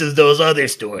 as nice as those other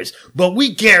stores, but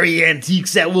we carry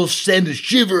antiques that will send a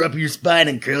shiver up your spine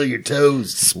and curl your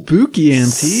toes. Spooky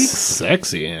antiques.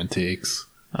 Sexy antiques.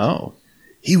 Oh.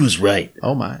 He was right.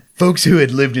 Oh my. Folks who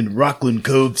had lived in Rockland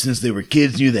Cove since they were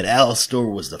kids knew that Al's store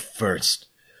was the first.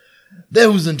 That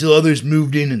was until others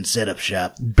moved in and set up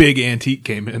shop. Big antique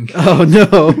came in. Oh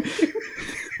no.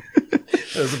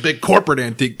 There was a big corporate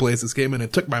antique place that came in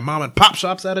and took my mom and pop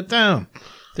shops out of town.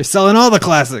 They're selling all the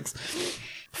classics.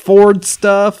 Ford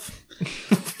stuff.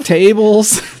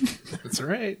 Tables. That's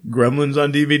right. Gremlins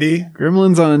on DVD.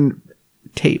 Gremlins on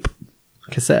tape.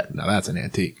 Cassette. Now that's an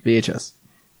antique. VHS.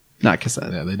 Not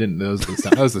cassette. Yeah, they didn't.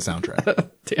 That was the soundtrack.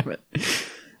 Damn it.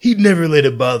 He'd never let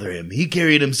it bother him. He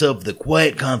carried himself with a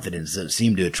quiet confidence that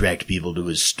seemed to attract people to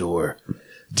his store.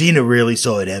 Dina rarely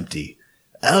saw it empty.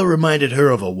 Al reminded her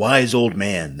of a wise old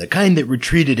man, the kind that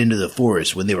retreated into the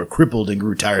forest when they were crippled and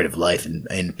grew tired of life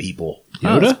and people. Oh,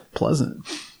 Yoda? that's pleasant.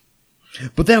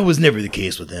 But that was never the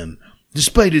case with him.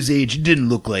 Despite his age, it didn't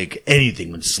look like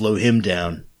anything would slow him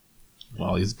down.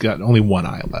 Well, he's got only one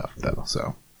eye left, though,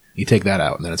 so you take that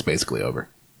out, and then it's basically over.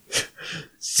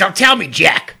 So tell me,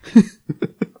 Jack,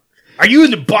 are you in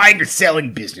the buying or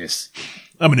selling business?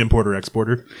 I'm an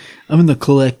importer-exporter. I'm in the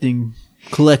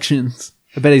collections.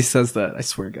 I bet he says that. I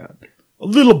swear to God. A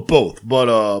little both,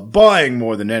 but buying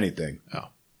more than anything.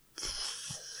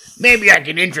 Maybe I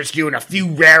can interest you in a few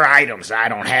rare items I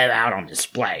don't have out on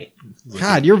display.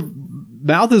 God, your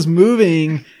mouth is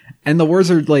moving and the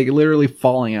words are like literally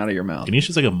falling out of your mouth. Ganesh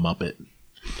is like a Muppet.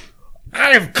 I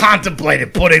have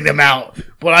contemplated putting them out,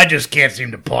 but I just can't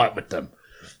seem to part with them.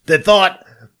 The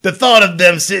thought of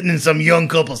them sitting in some young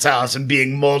couple's house and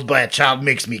being mauled by a child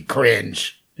makes me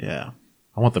cringe. Yeah.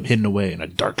 I want them hidden away in a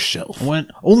dark shelf. I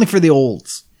went only for the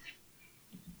olds.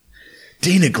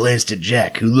 Dana glanced at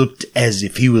Jack, who looked as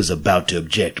if he was about to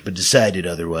object, but decided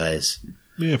otherwise.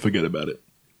 Yeah, forget about it.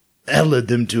 Al led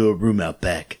them to a room out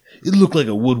back. It looked like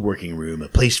a woodworking room, a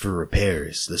place for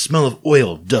repairs. The smell of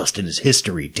oil, dust, and his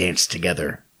history danced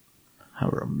together. How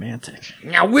romantic.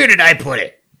 Now, where did I put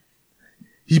it?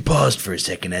 He paused for a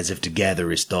second as if to gather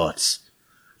his thoughts.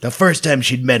 The first time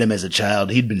she'd met him as a child,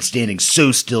 he'd been standing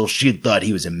so still she'd thought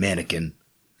he was a mannequin.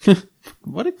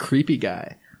 What a creepy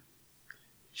guy.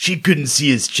 She couldn't see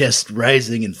his chest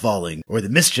rising and falling, or the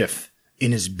mischief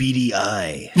in his beady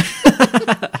eye.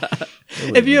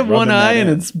 If you have one rubbing that eye and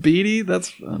in. it's beady, that's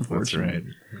That's unfortunate. right.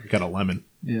 You got a lemon.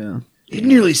 Yeah. It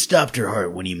nearly stopped her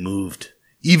heart when he moved.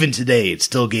 Even today, it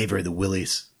still gave her the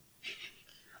willies.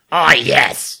 Oh,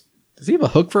 yes! Does he have a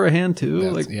hook for a hand too?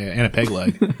 That's- Like yeah, and a peg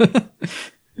leg.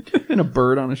 and a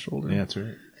bird on his shoulder. Yeah, that's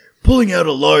right. Pulling out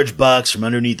a large box from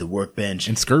underneath the workbench,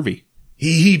 And scurvy.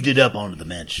 he heaved it up onto the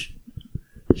bench.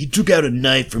 He took out a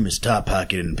knife from his top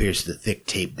pocket and pierced the thick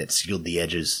tape that sealed the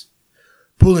edges.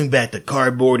 Pulling back the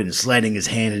cardboard and sliding his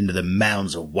hand into the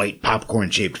mounds of white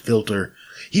popcorn-shaped filter,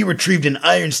 he retrieved an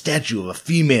iron statue of a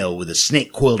female with a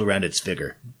snake coiled around its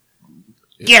figure.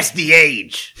 Guess the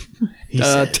age! He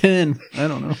said. 10. I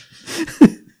don't know.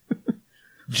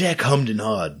 Jack hummed and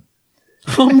hawed.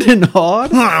 Hummed and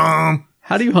hawed?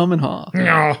 How do you hum and haw?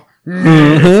 Yeah,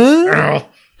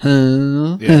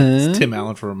 it's Tim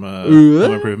Allen from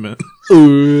Home Improvement.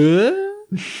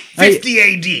 50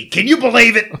 AD, can you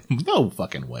believe it? No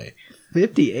fucking way.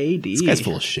 50 AD. This guy's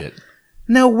full of shit.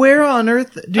 Now, where on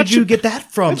earth did you get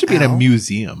that from? That should be in a Al?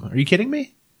 museum. Are you kidding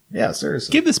me? Yeah,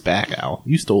 seriously. Give this back, Al.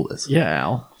 You stole this. Yeah,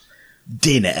 Al.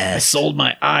 Dana asked. Sold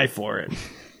my eye for it.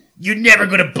 You're never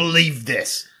gonna believe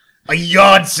this. A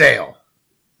yard sale.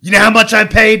 You know how much I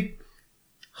paid?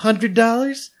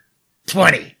 $100?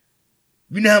 20.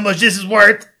 You know how much this is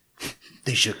worth?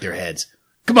 They shook their heads.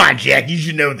 Come on, Jack, you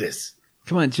should know this.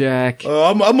 Come on, Jack.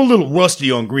 I'm a little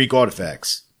rusty on Greek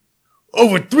artifacts.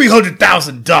 Over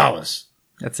 $300,000.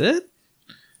 That's it?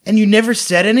 And you never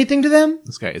said anything to them?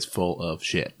 This guy is full of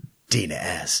shit. Dana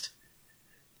asked.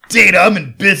 Dana, I'm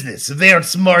in business. If they aren't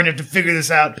smart enough to figure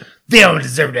this out, they don't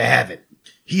deserve to have it.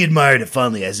 He admired it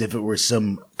fondly as if it were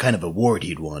some kind of award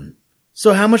he'd won.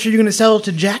 So how much are you going to sell it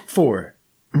to Jack for?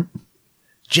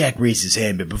 Jack raised his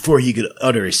hand, but before he could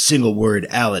utter a single word,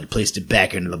 Al had placed it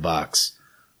back into the box.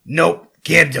 Nope,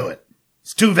 can't do it.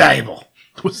 It's too valuable.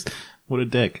 What a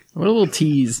dick. What a little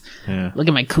tease. Yeah. Look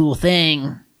at my cool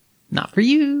thing. Not for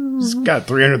you. He's got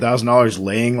 $300,000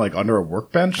 laying like under a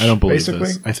workbench. I don't believe basically.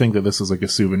 this. I think that this is like a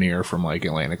souvenir from like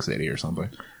Atlantic City or something.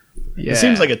 Yeah. It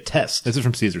seems like a test. This is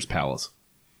from Caesar's Palace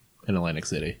in Atlantic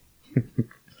City.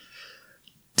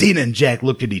 Dana and Jack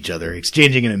looked at each other,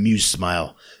 exchanging an amused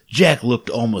smile. Jack looked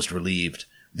almost relieved.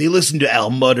 They listened to Al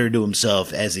mutter to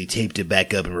himself as he taped it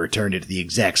back up and returned it to the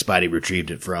exact spot he retrieved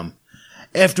it from.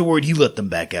 Afterward, he let them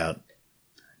back out.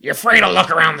 You're free to look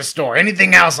around the store.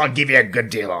 Anything else, I'll give you a good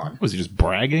deal on. Was he just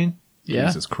bragging? Yeah.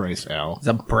 Jesus Christ, Al. He's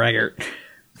a braggart.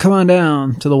 Come on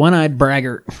down to the one-eyed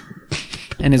braggart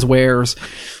and his wares.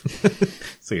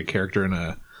 It's like a character in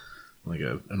an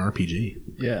RPG.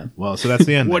 Yeah. Well, so that's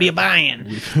the end. What are you buying?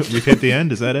 We've hit the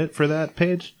end. Is that it for that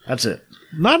page? That's it.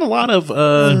 Not a lot of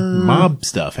mob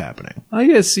stuff happening. I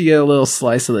guess you get a little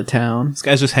slice of the town. This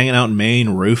guy's just hanging out in Maine,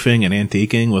 roofing and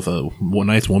antiquing with a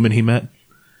nice woman he met.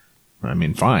 I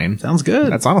mean, fine. Sounds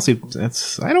good. That's honestly,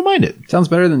 I don't mind it. Sounds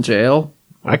better than jail.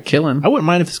 Or killing. I wouldn't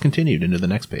mind if this continued into the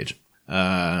next page.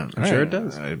 I'm sure it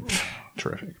does.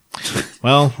 Terrific.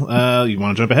 Well, you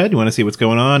want to jump ahead? You want to see what's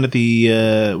going on at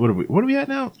the what are we at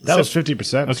now? That was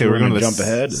 50%. Okay, so we're going to jump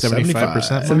ahead. to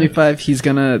 75%.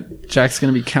 75. Jack's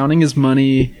gonna be counting his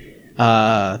money.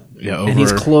 Yeah, over. And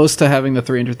he's close to having the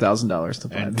 $300,000 to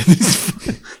buy. And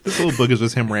this little book is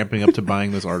just him ramping up to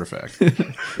buying this artifact.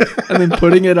 And then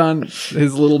putting it on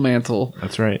his little mantle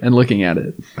That's right. and looking at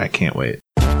it. I can't wait.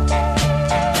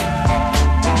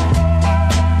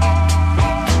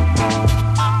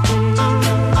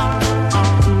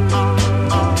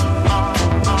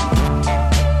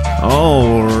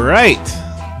 All right.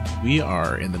 We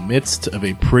are in the midst of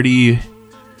a pretty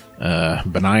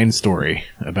benign story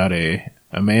about a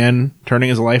man turning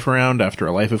his life around after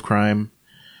a life of crime,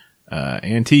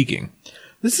 antiquing.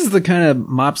 This is the kind of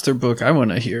mobster book I want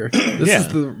to hear. This Yeah. is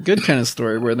the good kind of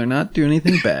story where they're not doing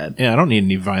anything bad. Yeah, I don't need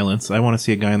any violence. I want to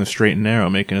see a guy in the straight and narrow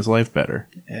making his life better.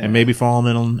 And maybe fall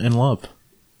in love.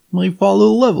 Well, you fall a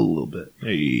little level a little bit.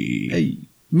 Hey. Hey,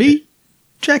 me,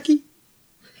 Jackie,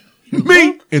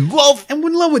 Me? In love? and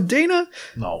in love with Dana.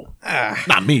 No.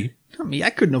 Not me. Not me. I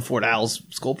couldn't afford Al's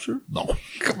sculpture. No.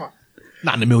 Come on.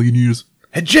 Not in a million years.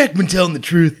 Had Jack been telling the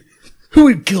truth? Who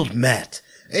had killed Matt?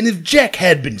 And if Jack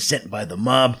had been sent by the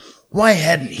mob, why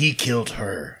hadn't he killed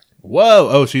her? Whoa!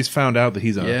 Oh, she's found out that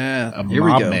he's a here we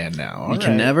mob go. man now. You All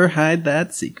can right. never hide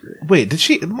that secret. Wait, did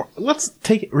she? Let's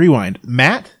take it. Rewind.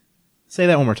 Matt, say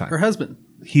that one more time. Her husband.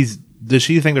 Does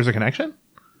she think there's a connection?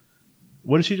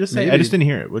 What did she just say? Maybe. I just didn't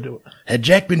hear it. Had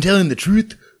Jack been telling the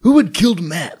truth, who had killed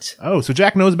Matt? Oh, so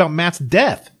Jack knows about Matt's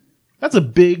death. That's a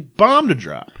big bomb to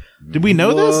drop. Did we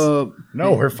know this?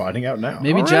 No, we're finding out now.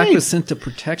 Maybe All Jack right. was sent to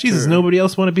protect Jesus, her. nobody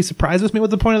else want to be surprised with me?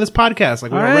 What's the point of this podcast?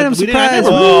 Like, All right, I'm I surprised. never,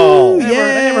 Woo, I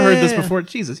never heard this yeah. before.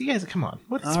 Jesus, you guys, come on.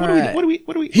 What All do right.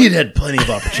 we? He had had plenty of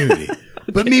opportunity,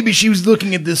 but maybe she was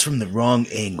looking at this from the wrong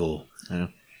angle. Yeah.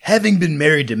 Having been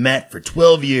married to Matt for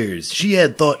 12 years, she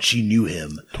had thought she knew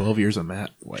him. 12 years of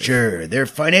Matt. Wait, Sure, their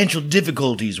financial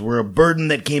difficulties were a burden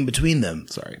that came between them.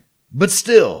 sorry. But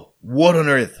still, what on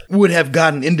earth would have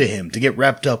gotten into him to get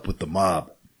wrapped up with the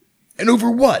mob? And over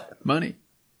what? Money.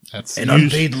 That's An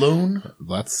unpaid loan?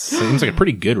 That seems like a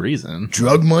pretty good reason.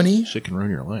 Drug money? Shit can ruin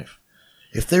your life.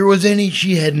 If there was any,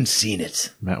 she hadn't seen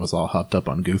it. Matt was all hopped up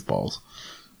on goofballs.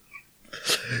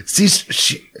 See,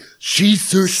 she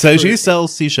searched So for, she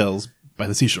sells seashells by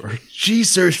the seashore. she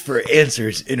searched for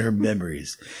answers in her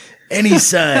memories. Any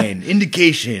sign,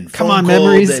 indication, Come phone on, call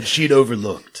memories. that she'd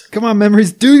overlooked. Come on,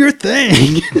 memories, do your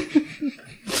thing.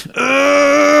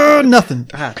 Nothing.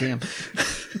 Ah, damn.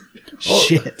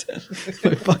 Shit.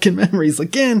 My fucking memories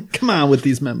again. Come on with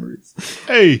these memories.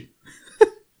 Hey!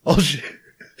 All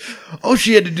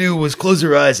she had to do was close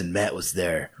her eyes and Matt was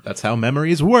there. That's how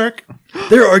memories work.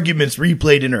 Their arguments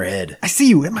replayed in her head. I see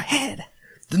you in my head.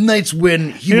 The nights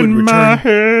when he In would my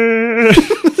return head.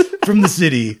 from the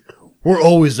city were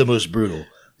always the most brutal.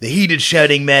 The heated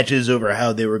shouting matches over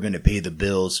how they were going to pay the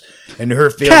bills and her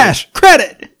failure. Cash,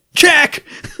 credit, check.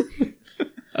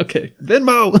 Okay,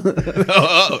 Venmo.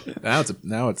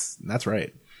 That's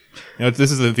right.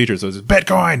 This is the future, so it's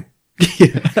Bitcoin.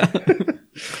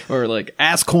 Or like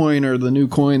Asscoin or the new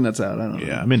coin that's out. I don't know.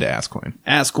 Yeah, I'm into Asscoin.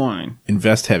 Asscoin.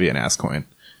 Invest heavy in Asscoin.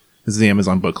 This is the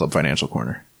Amazon Book Club Financial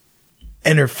Corner.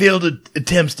 And her failed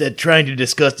attempts at trying to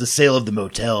discuss the sale of the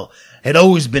motel had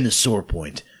always been a sore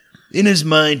point. In his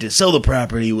mind, to sell the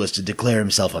property was to declare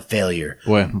himself a failure.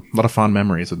 Boy, a lot of fond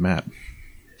memories with Matt.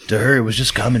 To her, it was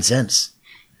just common sense.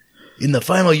 In the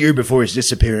final year before his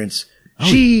disappearance,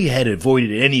 she had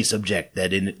avoided any subject that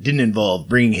didn't involve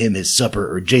bringing him his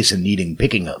supper or Jason needing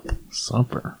picking up.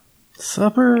 Supper.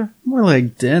 Supper? More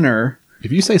like dinner.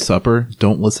 If you say supper,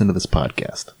 don't listen to this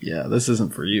podcast. Yeah, this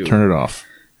isn't for you. Turn it off.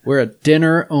 We're a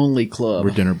dinner-only club.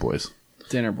 We're dinner boys.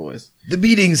 dinner boys. The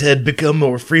beatings had become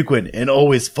more frequent and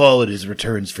always followed his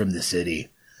returns from the city.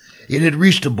 It had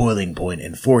reached a boiling point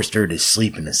and forced her to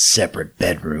sleep in a separate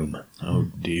bedroom. Oh,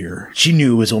 dear. She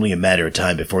knew it was only a matter of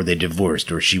time before they divorced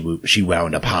or she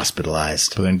wound up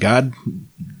hospitalized. But then God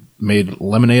made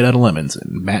lemonade out of lemons,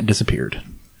 and Matt disappeared.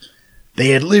 They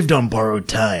had lived on borrowed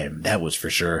time, that was for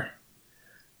sure.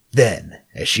 Then,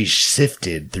 as she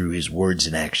sifted through his words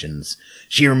and actions,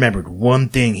 she remembered one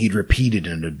thing he'd repeated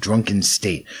in a drunken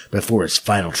state before his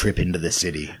final trip into the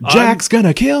city. Jack's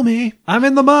gonna kill me. I'm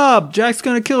in the mob. Jack's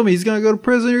gonna kill me. He's gonna go to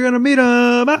prison. You're gonna meet him.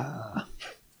 Ah.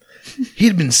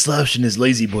 He'd been slouched in his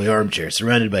lazy boy armchair,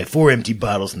 surrounded by 4 empty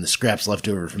bottles and the scraps left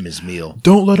over from his meal.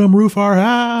 Don't let him roof our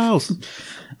house.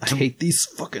 I hate these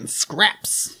fucking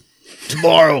scraps.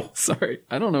 Tomorrow, Sorry,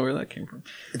 I don't know where that came from.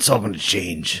 it's all going to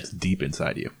change, It's deep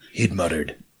inside you. he'd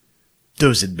muttered.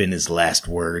 Those had been his last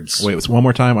words. Wait, it was one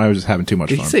more time? I was just having too much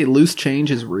Did fun. he say loose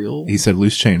change is real? He said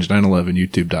loose change, 9/11,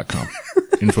 youtube.com.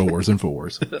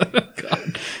 Infowars.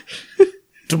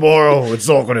 Tomorrow, it's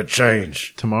all going to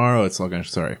change. Tomorrow, it's all going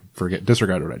to,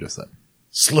 disregard what I just said.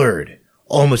 Slurred,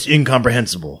 almost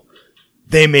incomprehensible.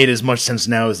 They made as much sense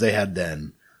now as they had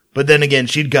then. But then again,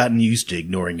 she'd gotten used to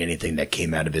ignoring anything that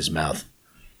came out of his mouth.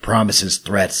 Promises,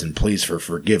 threats, and pleas for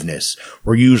forgiveness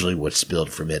were usually what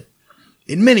spilled from it.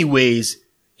 In many ways,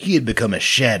 he had become a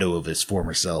shadow of his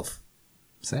former self.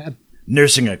 Sad.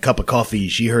 Nursing a cup of coffee,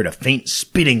 she heard a faint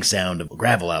spitting sound of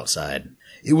gravel outside.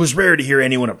 It was rare to hear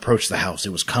anyone approach the house.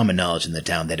 It was common knowledge in the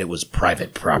town that it was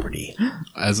private property.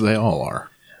 As they all are.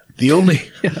 The only...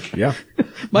 Yeah.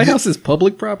 My house is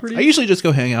public property. I usually just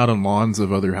go hang out on lawns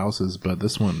of other houses, but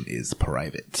this one is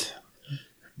private.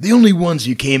 The only ones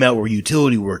who came out were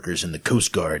utility workers and the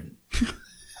Coast Guard.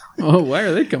 Oh, why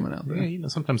are they coming out Yeah, there? you know,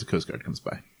 sometimes the Coast Guard comes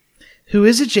by. Who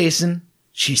is it, Jason?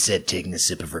 She said, taking a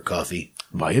sip of her coffee.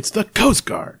 Why, it's the Coast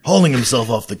Guard. Hauling himself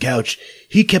off the couch,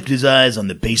 he kept his eyes on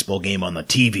the baseball game on the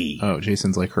TV. Oh,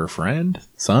 Jason's like her friend?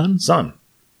 Son? Son.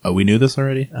 Oh, we knew this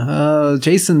already?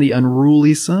 Jason, the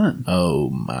unruly son. Oh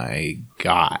my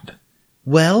God.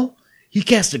 Well, He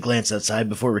cast a glance outside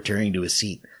before returning to his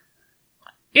seat.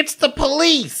 it's the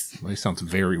police. Well, he sounds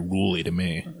very ruly to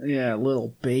me. Yeah,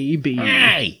 little baby.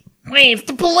 Hey! Hey, it's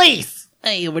the police!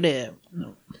 Hey, over there.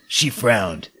 She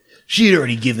frowned. She had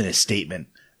already given a statement.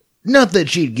 Not that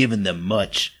she'd given them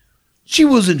much. She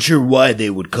wasn't sure why they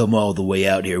would come all the way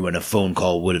out here when a phone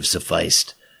call would have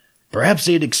sufficed. Perhaps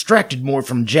they had extracted more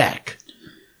from Jack.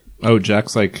 Oh,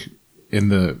 Jack's like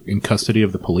in custody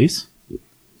of the police?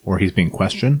 Or he's being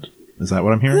questioned? Is that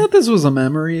what I'm I hearing? thought this was a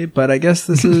memory, but I guess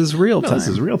this is real No, time. this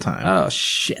is real time. Oh,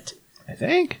 shit. I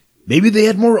think. Maybe they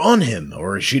had more on him,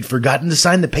 or she'd forgotten to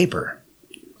sign the paper.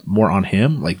 More on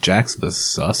him? Like Jack's the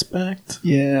suspect?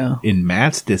 Yeah. In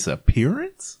Matt's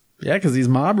disappearance? Yeah, because he's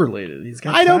mob related. He's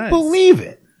got I don't ties. believe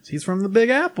it. He's from the Big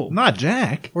Apple. Not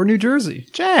Jack. Or New Jersey.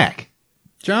 Jack.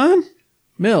 John?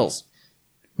 Mills.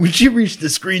 When she reached the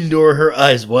screen door, her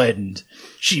eyes widened.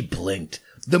 She blinked.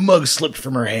 The mug slipped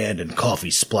from her hand and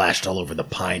coffee splashed all over the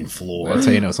pine floor. That's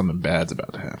how you know something bad's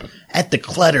about to happen. At the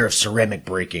clatter of ceramic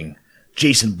breaking,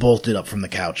 Jason bolted up from the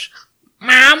couch.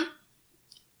 Mom?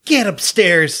 Get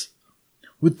upstairs!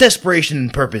 With desperation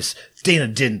and purpose, Dana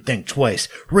didn't think twice.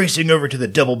 Racing over to the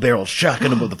double-barreled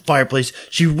shotgun above the fireplace,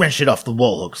 she wrenched it off the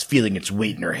wall hooks, feeling its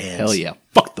weight in her hands. Hell yeah.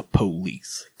 Fuck the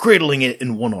police. Cradling it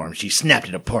in one arm, she snapped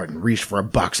it apart and reached for a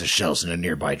box of shells in a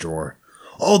nearby drawer.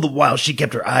 All the while, she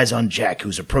kept her eyes on Jack, who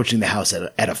was approaching the house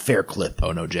at a fair clip.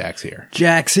 Oh no, Jack's here.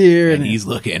 Jack's here. And he's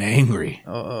looking angry.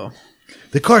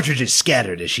 The cartridges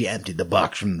scattered as she emptied the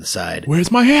box from the side.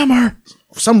 Where's my hammer?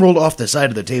 Some rolled off the side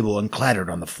of the table and clattered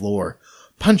on the floor,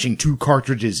 punching 2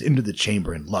 cartridges into the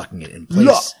chamber and locking it in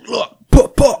place.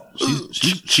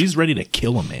 She's ready to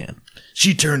kill a man.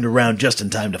 She turned around just in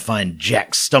time to find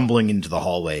Jack stumbling into the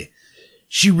hallway.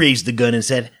 She raised the gun and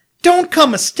said, Don't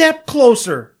come a step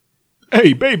closer.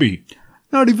 Hey, baby.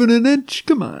 Not even an inch.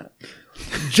 Come on.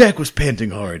 Jack was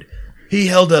panting hard. He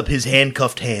held up his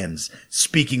handcuffed hands,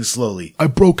 speaking slowly. I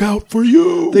broke out for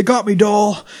you. They got me,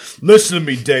 doll. Listen to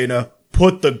me, Dana.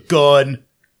 Put the gun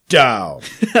down.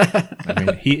 I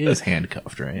mean, he is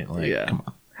handcuffed, right? Like, come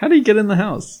on. How do you get in the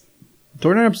house?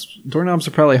 Doorknobs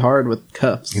are probably hard with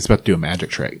cuffs. He's about to do a magic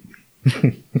trick.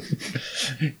 Came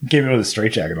in with a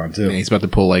straitjacket on, too. And he's about to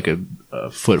pull like a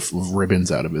foot of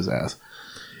ribbons out of his ass.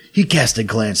 He cast a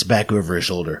glance back over his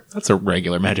shoulder. That's a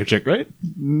regular magic trick, right?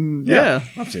 Yeah.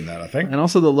 I've seen that, I think. And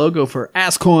also the logo for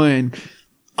Ass Coin.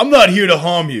 I'm not here to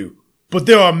harm you, but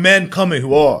there are men coming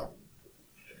who are.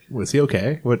 Was he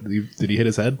okay? Did he hit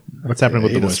his head? What's happening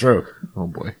with He the had a voice? stroke. Oh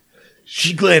boy.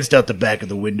 She glanced out the back of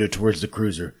the window towards the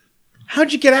cruiser.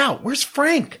 How'd you get out? Where's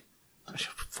Frank?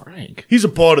 Frank. He's a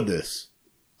part of this.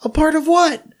 A part of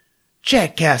what?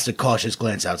 Jack cast a cautious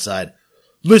glance outside.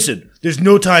 Listen, there's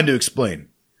no time to explain.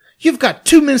 You've got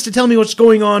 2 minutes to tell me what's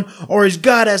going on, or as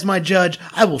God as my judge,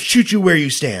 I will shoot you where you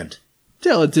stand.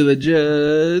 Tell it to the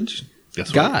judge.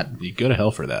 Guess God. what? You go to hell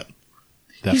for that.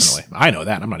 Definitely. I know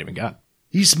that. I'm not even God.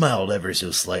 He smiled ever so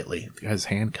slightly. The guy's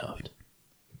handcuffed.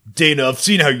 Dana, I've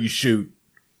seen how you shoot.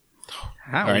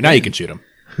 How? All right, now you can shoot him.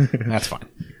 That's fine.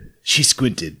 She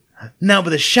squinted. Now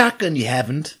with a shotgun you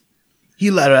haven't.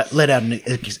 He let out an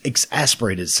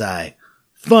exasperated sigh.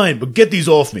 Fine, but get these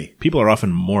off me. People are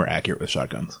often more accurate with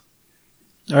shotguns.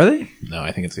 Are they? No,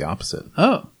 I think it's the opposite.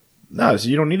 Oh. No, so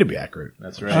you don't need to be accurate.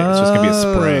 That's right. It's just going to be a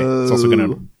spray. It's also going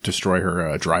to destroy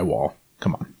her drywall.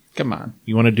 Come on. Come on.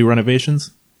 You want to do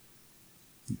renovations?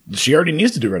 She already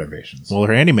needs to do renovations. Well,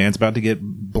 her handyman's about to get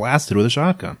blasted with a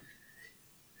shotgun.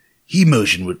 He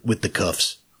motioned with the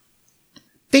cuffs.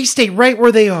 They stay right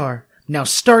where they are. Now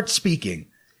start speaking.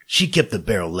 She kept the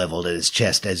barrel leveled at his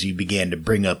chest as he began to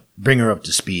bring her up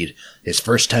to speed. His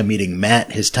first time meeting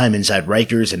Matt, his time inside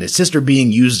Rikers, and his sister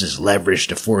being used as leverage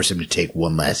to force him to take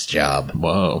one last job.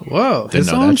 Whoa. Whoa. Didn't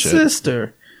His know own that shit.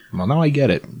 sister. Well, now I get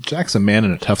it. Jack's a man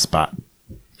in a tough spot.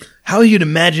 How he'd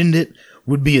imagined it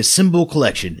would be a symbol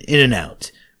collection, in and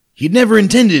out. He'd never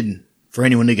intended for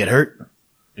anyone to get hurt.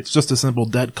 It's just a simple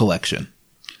debt collection.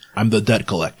 I'm the debt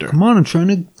collector. Come on, I'm trying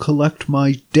to collect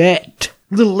my debt.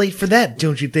 A little late for that,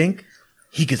 don't you think?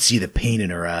 He could see the pain in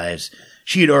her eyes.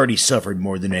 She had already suffered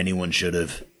more than anyone should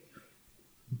have.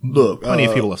 Look, Plenty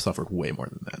of people have suffered way more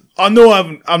than that. I know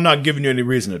I'm not giving you any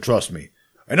reason to trust me.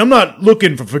 And I'm not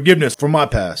looking for forgiveness for my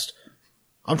past.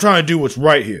 I'm trying to do what's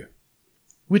right here.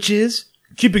 Which is?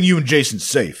 Keeping you and Jason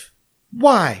safe.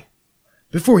 Why?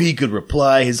 Before he could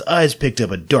reply, his eyes picked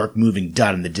up a dark moving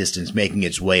dot in the distance making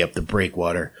its way up the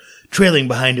breakwater. Trailing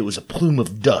behind it was a plume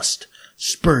of dust,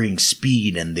 spurring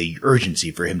speed and the urgency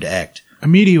for him to act. A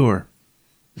meteor.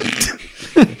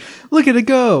 Look at it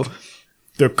go.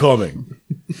 They're coming.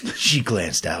 She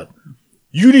glanced out.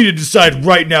 You need to decide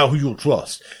right now who you'll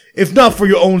trust. If not for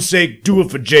your own sake, do it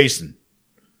for Jason.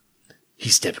 He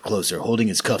stepped closer, holding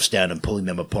his cuffs down and pulling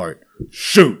them apart.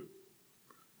 Shoot.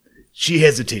 She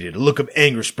hesitated, a look of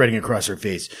anger spreading across her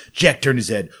face. Jack turned his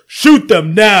head. Shoot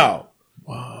them now!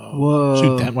 Whoa.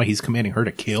 Shoot that while he's commanding her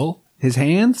to kill? His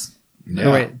hands? Yeah.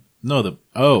 Oh, wait. No, the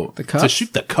cuffs? To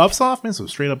shoot the cuffs off, man. So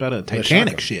straight up out of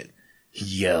Titanic shit. He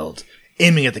yelled,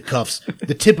 aiming at the cuffs,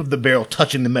 the tip of the barrel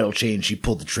touching the metal chain. She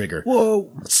pulled the trigger.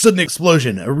 Whoa. A sudden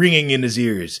explosion, a ringing in his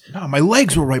ears. No, my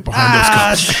legs were right behind those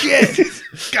cuffs. Shit!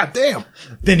 God damn.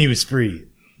 Then he was free.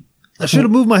 I should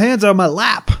have moved my hands out of my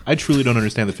lap. I truly don't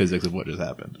understand the physics of what just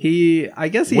happened. I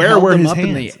guess he Where held were them his up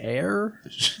in hands? the air.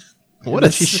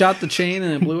 What She shot the chain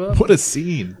and it blew up. What a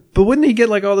scene. But wouldn't he get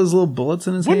like all those little bullets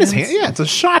in his What hands? his hand? Yeah, it's a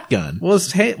shotgun.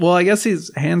 Well, I guess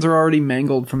his hands are already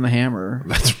mangled from the hammer.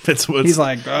 That's what He's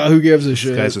like, who gives a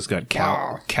shit? guy's just got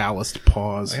calloused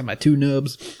paws. I got my 2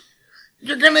 nubs.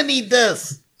 You're gonna need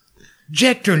this.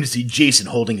 Jack turned to see Jason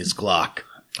holding his Glock.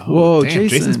 Whoa, Damn,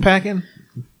 Jason's Jason. packing.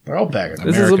 They're all packing.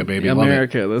 This America, is baby, love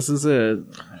America. This is it.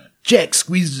 Jack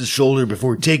squeezed his shoulder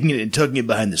before taking it and tucking it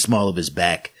behind the small of his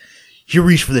back. He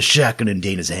reached for the shotgun in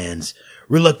Dana's hands.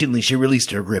 Reluctantly, she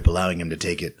released her grip, allowing him to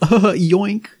take it.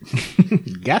 Yoink.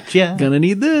 Gotcha. Gonna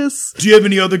need this. Do you have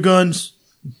any other guns?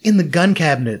 In the gun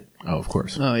cabinet. Oh, of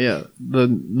course. Oh, yeah. The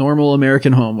normal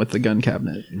American home with the gun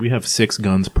cabinet. We have 6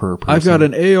 guns per person. I've got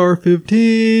an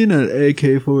AR-15, an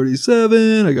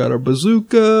AK-47, I got a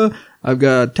bazooka, I've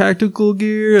got tactical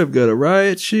gear, I've got a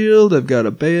riot shield, I've got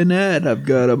a bayonet, I've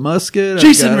got a musket.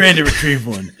 Jason ran to retrieve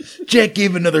one. Jack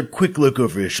gave another quick look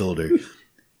over his shoulder.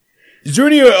 Is there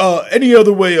any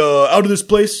other way out of this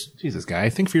place? Jesus, guy.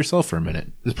 Think for yourself for a minute.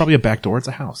 There's probably a back door. It's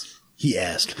a house. He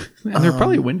asked. And there are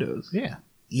probably windows. Yeah.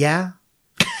 Yeah.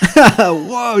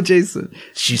 Whoa, Jason.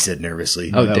 She said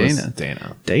nervously. Oh, That was Dana.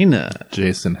 Dana. Dana.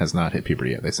 Jason has not hit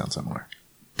puberty yet. They sound similar.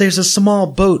 There's a small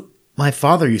boat my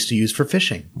father used to use for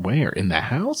fishing. Where? In the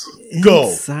house? Go.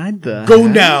 Inside the Go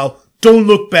house? now. Don't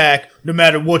look back, no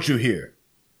matter what you hear.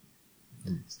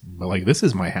 But like, this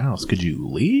is my house. Could you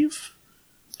leave?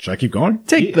 Should I keep going?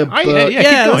 Take the Yeah, boat. yeah,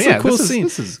 keep going. that's Yeah, a cool this is- scene.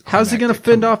 this is How's he going to climactic.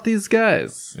 fend Come on. off these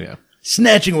guys? Yeah.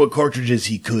 Snatching what cartridges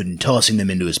he could and tossing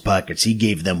them into his pockets, he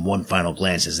gave them one final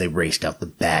glance as they raced out the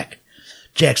back.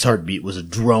 Jack's heartbeat was a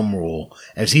drum roll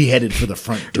as he headed for the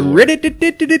front door. That's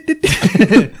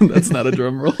not a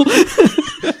drum roll.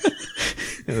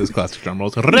 Those classic drum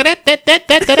rolls.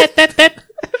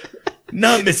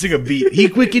 Not missing a beat, he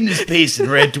quickened his pace and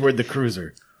ran toward the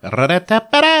cruiser.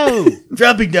 Ra-da-da-ba-do.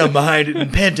 Dropping down behind it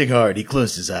and panting hard, he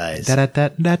closed his eyes.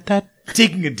 Da-da-da-da-da.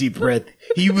 Taking a deep breath,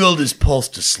 he willed his pulse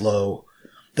to slow.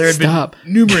 There had Stop.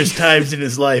 been numerous times in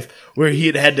his life where he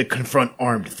had had to confront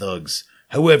armed thugs.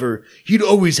 However, he'd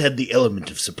always had the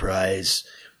element of surprise.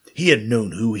 He had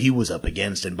known who he was up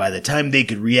against, and by the time they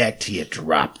could react, he had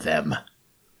dropped them.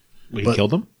 He But-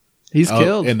 killed him? He's Oh,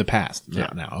 killed. in the past. No,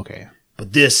 okay.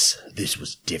 But this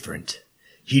was different.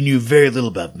 He knew very little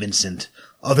about Vincent,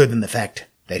 other than the fact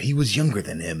that he was younger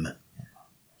than him.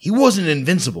 He wasn't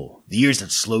invincible. The years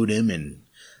had slowed him, and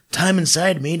time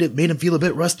inside made him feel a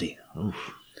bit rusty.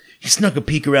 He snuck a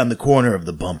peek around the corner of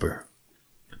the bumper.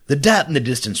 The dot in the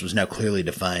distance was now clearly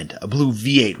defined. A blue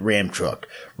V8 Ram truck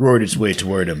roared its way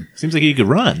toward him. Seems like he could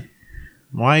run.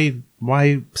 Why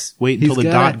wait until the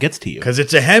got dot it. gets to you? Because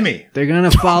it's a Hemi. They're going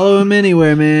to follow him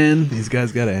anywhere, man. These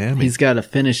guys got a Hemi. He's got to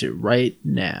finish it right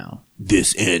now.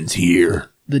 This ends here.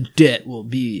 The debt will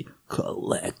be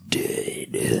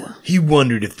collected. He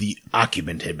wondered if the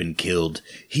occupant had been killed.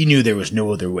 He knew there was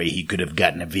no other way he could have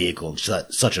gotten a vehicle in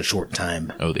such a short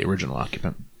time. Oh, the original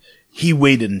occupant. He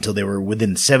waited until they were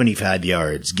within 75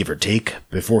 yards, give or take,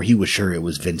 before he was sure it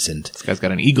was Vincent. This guy's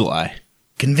got an eagle eye.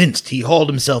 Convinced, he hauled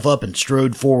himself up and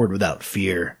strode forward without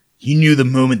fear. He knew the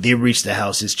moment they reached the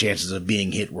house, his chances of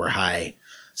being hit were high.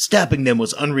 Stopping them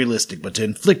was unrealistic, but to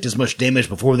inflict as much damage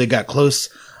before they got close,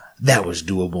 that was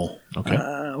doable. Okay.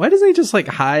 Why doesn't he just like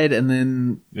hide and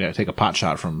then Yeah, take a pot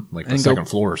shot from like the And go second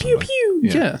floor or pew something. pew?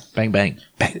 Yeah. Bang, bang,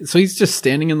 bang. So he's just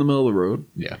standing in the middle of the road.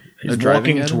 Yeah. He's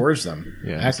driving walking at him? towards them.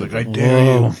 Yeah. It's like, Actively. I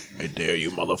dare you. I dare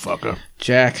you, motherfucker.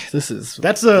 Jack, this is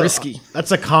That's a risky.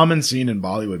 That's a common scene in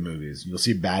Bollywood movies. You'll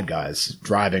see bad guys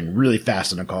driving really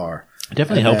fast in a car. It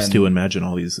definitely And helps then- to imagine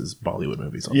all these as Bollywood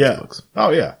movies on Yeah. these books. Oh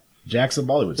yeah. Jack's a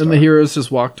Bollywood star. And the heroes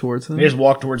just walk towards him. They just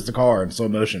walk towards the car in slow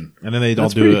motion. And then they all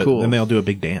That's do pretty it. cool. Then they all do a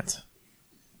big dance.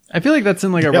 I feel like that's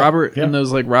in like a Yeah, Robert yeah. in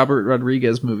those like Robert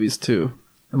Rodriguez movies too,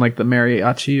 and like the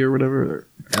mariachi or whatever.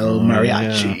 El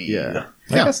Mariachi. Yeah.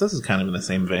 I Yeah. guess this is kind of in the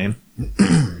same vein.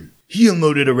 He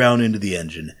unloaded around into the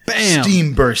engine. Bam!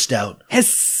 Steam burst out,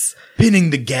 Hiss.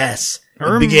 pinning the gas,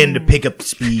 and began to pick up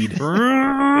speed.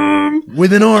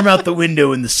 With an arm out the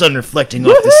window and the sun reflecting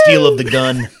off the steel of the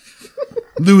gun,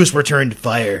 Lewis returned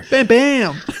fire. Bam,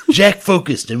 bam. Jack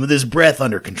focused, and with his breath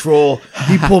under control,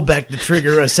 he pulled back the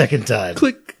trigger a second time.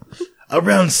 Click. A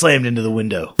round slammed into the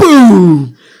window.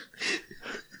 Boom.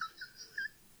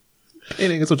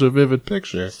 Painting such a vivid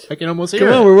picture. I can almost hear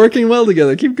Come on, it. we're working well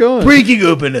together. Keep going. Breaking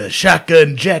open a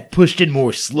shotgun, Jack pushed in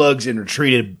more slugs and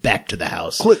retreated back to the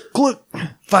house, Click, click.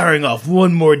 firing off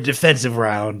one more defensive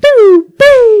round. Boo,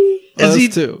 boo. As he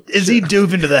two.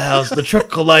 dove into the house, the truck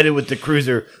collided with the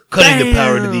cruiser, cutting the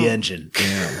power to the engine.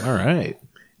 Damn. All right.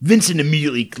 Vincent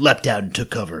immediately leapt out and took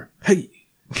cover. Hey.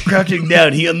 Crouching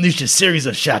down, he unleashed a series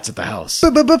of shots at the house.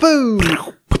 Boo, boo, boo, boo.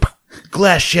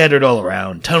 Glass shattered all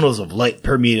around. Tunnels of light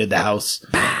permeated the house.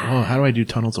 Oh, how do I do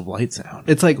tunnels of light sound?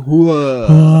 It's like, whoa.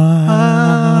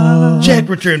 Jack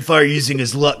returned fire using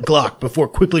his Glock before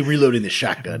quickly reloading the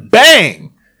shotgun.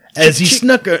 Bang! As he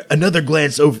snuck another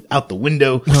glance out the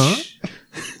window,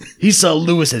 he saw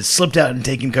Lewis had slipped out and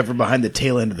taken cover behind the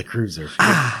tail end of the cruiser.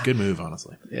 Good move,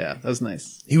 honestly. Yeah, that was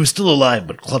nice. He was still alive,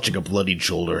 but clutching a bloodied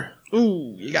shoulder.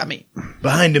 Ooh, you got me.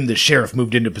 Behind him, the sheriff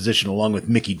moved into position along with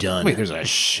Mickey Dunn. Wait, there's a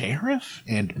sheriff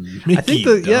and Mickey I think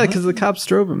Dunn? because the cops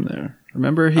drove him there.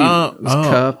 Remember, he was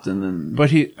cuffed, and then But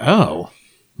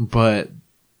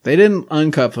they didn't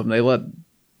uncuff him. They let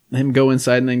him go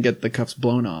inside and then get the cuffs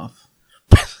blown off.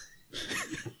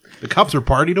 the cops are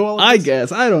party to all of I this?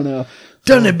 guess. I don't know.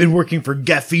 Dunn had been working for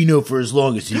Gaffino for as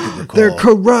long as he could recall. They're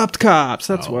corrupt cops.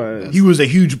 That's why. He was a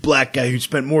huge black guy who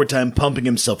spent more time pumping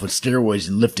himself with steroids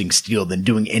and lifting steel than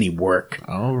doing any work.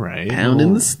 All right.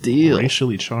 Pounding the steel.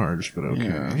 Racially charged, but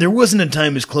okay. There wasn't a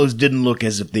time his clothes didn't look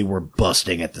as if they were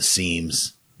busting at the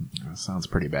seams. That sounds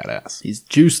pretty badass. He's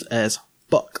juiced as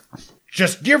fuck.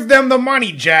 Just give them the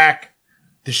money, Jack.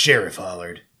 The sheriff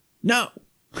hollered. No.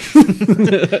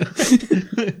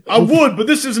 I would, but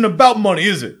this isn't about money,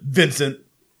 is it, Vincent?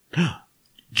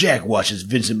 Jack watched as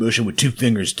Vincent motioned with two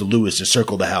fingers to Lewis to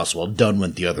circle the house while Dunn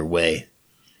went the other way.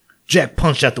 Jack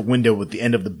punched out the window with the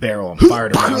end of the barrel and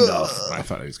fired a round off, I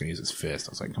thought he was going to use his fist.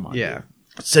 I was like, come on. Yeah.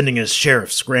 sending his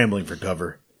sheriff scrambling for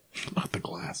cover. Not the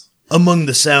glass. Among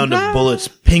the sound of bullets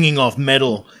pinging off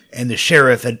metal and the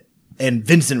sheriff and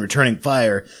Vincent returning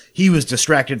fire, he was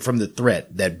distracted from the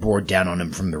threat that bore down on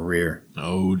him from the rear.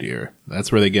 Oh, dear.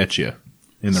 That's where they get you.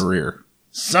 In the rear.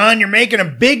 Son, you're making a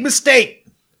big mistake.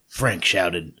 Frank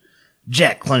shouted.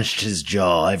 Jack clenched his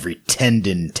jaw, every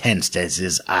tendon tensed as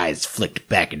his eyes flicked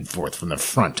back and forth from the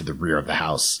front to the rear of the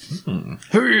house.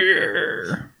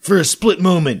 For a split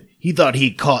moment, he thought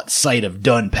he caught sight of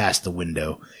Dunn past the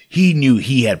window. He knew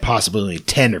he had possibly only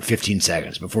 10 or 15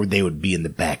 seconds before they would be in the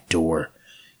back door.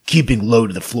 Keeping low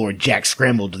to the floor, Jack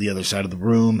scrambled to the other side of the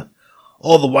room.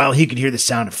 All the while, he could hear the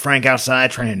sound of Frank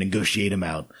outside trying to negotiate him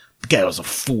out. The guy was a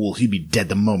fool. He'd be dead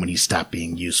the moment he stopped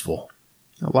being useful.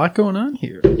 A lot going on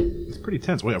here. It's pretty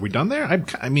tense. Wait, are we done there?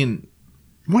 I mean,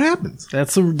 what happens?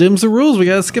 That's dim's the rules. We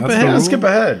gotta skip That's the ahead. rule. Let's skip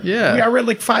ahead. Yeah. I read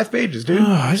like 5 pages, dude.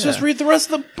 Just read the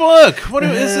rest of the book.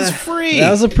 This is free.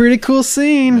 That was a pretty cool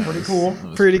scene. Pretty cool.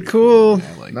 Pretty cool.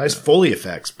 I like Nice that. Foley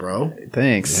effects, bro.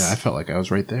 Thanks. Yeah, I felt like I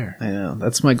was right there. I know.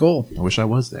 That's my goal. I wish I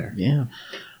was there. Yeah.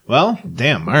 Well,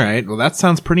 damn. All right. Well, that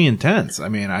sounds pretty intense. I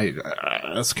mean,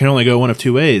 this can only go one of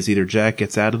two ways. Either Jack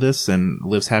gets out of this and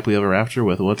lives happily ever after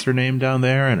with what's her name down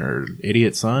there and her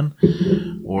idiot son,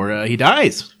 or he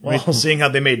dies. Well, seeing how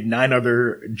they made 9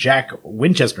 other Jack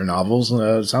Winchester novels,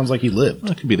 sounds like he lived.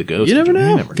 Well, it could be the ghost. You never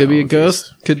know. Could be a if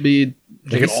ghost. Could be.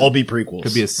 They could all be prequels.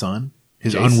 Could be his son,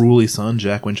 his unruly son,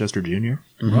 Jack Winchester Jr.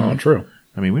 Oh, true.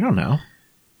 I mean, we don't know.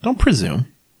 Don't presume.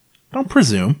 Don't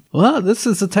presume. Well, this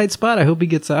is a tight spot. I hope he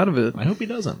gets out of it. I hope he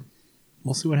doesn't.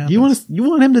 We'll see what happens. You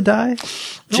want him to die? I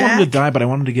don't want him to die, but I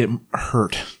want him to get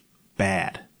hurt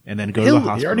bad and then go to He'll- the he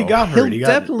hospital. He already got He'll hurt. He got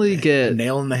definitely a get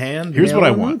nail in the hand. Here's what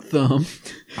I nail in want. the thumb.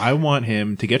 I want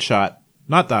him to get shot,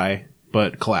 not die,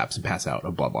 but collapse and pass out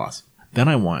of blood loss. Then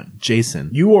I want Jason.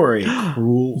 You are a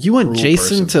cruel. You want cruel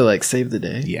Jason person. to like save the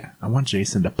day Yeah, I want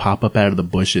Jason to pop up out of the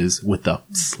bushes with a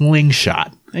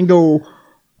slingshot and go.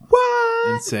 What?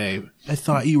 and say, "I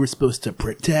thought you were supposed to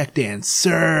protect and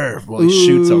serve." While he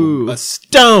shoots Ooh. a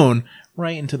stone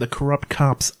right into the corrupt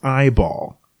cop's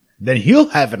eyeball. Then he'll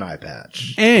have an eye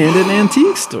patch. And an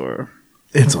antique store.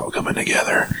 It's all coming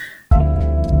together.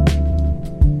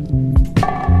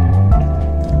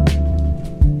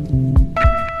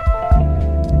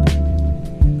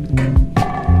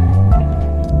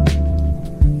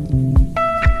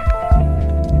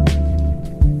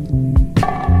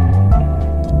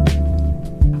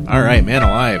 All right, man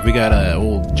alive. We got a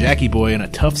old Jackie boy in a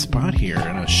tough spot here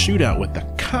in a shootout with the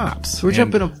cops. So we're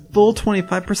And jumping a full we're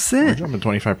 25%. jumping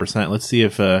 25%. Let's see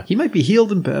if He might be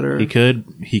healed and better. he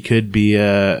could be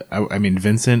I mean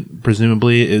Vincent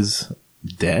presumably is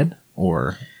dead.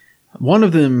 or One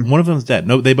of them. one of them's dead.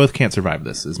 No, they both can't survive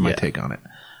this, is my Yeah. take on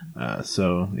it.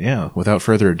 So, yeah, without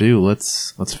further ado,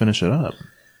 let's finish it up.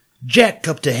 Jack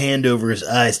cupped a hand over his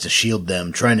eyes to shield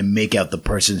them, trying to make out the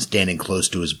person standing close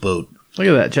to his boat. Look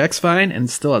at that. Jack's fine and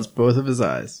still has both of his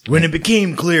eyes. When it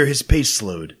became clear, his pace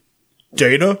slowed.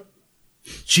 Dana?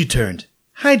 She turned.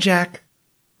 Hi, Jack.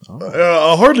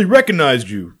 I hardly recognized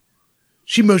you.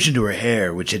 She motioned to her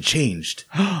hair, which had changed.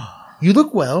 You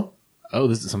look well.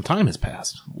 Oh, some time has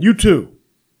passed. You too.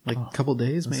 Like a couple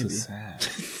days, This maybe. is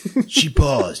sad. She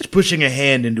paused, pushing a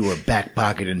hand into her back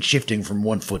pocket and shifting from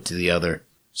one foot to the other.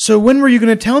 So when were you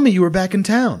going to tell me you were back in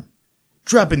town?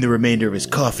 Dropping the remainder of his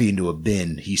coffee into a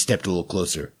bin, he stepped a little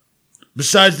closer.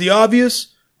 Besides the obvious,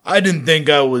 I didn't think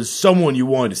I was someone you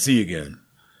wanted to see again.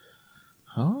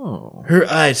 Oh. Her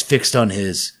eyes fixed on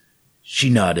his. She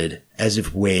nodded, as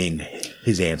if weighing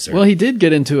his answer. Well, he did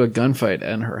get into a gunfight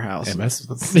in her house. And that's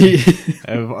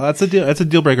a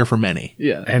deal breaker for many.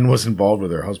 Yeah. And was involved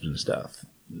with her husband's death.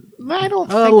 I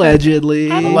don't Allegedly.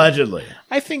 Allegedly.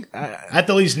 I think At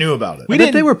the least knew about it. I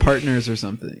bet they were partners or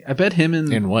something. I bet him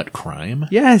and... in what crime?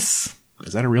 Yes.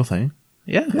 Is that a real thing?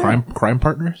 Yeah. Crime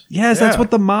partners? Yes, that's Yeah.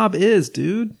 what the mob is,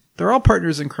 dude. They're all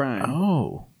partners in crime.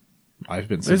 Oh. I've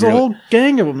been There's a severely- whole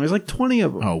gang of them. There's like 20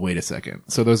 of them. Oh, wait a second.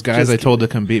 So those guys I told to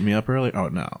come beat me up earlier? Oh,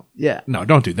 no. Yeah. No,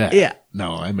 don't do that. Yeah.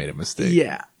 No, I made a mistake.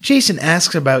 Yeah. Jason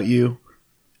asks about you.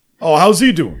 Oh, how's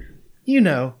he doing? You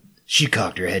know, She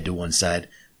cocked her head to one side.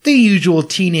 the usual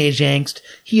teenage angst.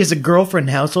 He has a girlfriend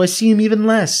now, so I see him even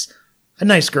less. A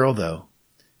nice girl, though.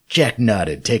 Jack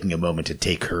nodded, taking a moment to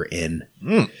take her in.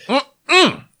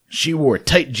 She wore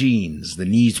tight jeans, the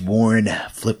knees worn,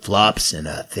 flip-flops, and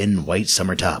a thin white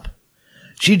summer top.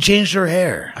 She'd changed her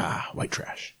hair. Ah, white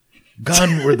trash.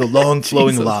 Gone were the long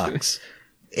flowing locks.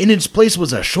 In its place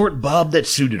was a short bob that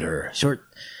suited her. Short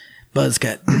buzz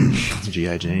cut.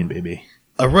 G.I. Jane, baby.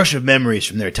 A rush of memories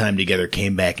from their time together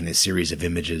came back in a series of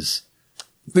images.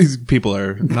 These people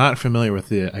are not familiar with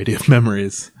the idea of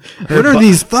memories. What are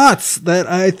these thoughts that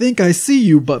I think I see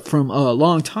you, but from a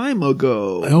long time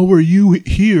ago? How were you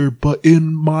here, but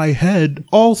in my head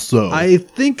also? I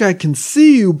think I can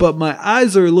see you, but my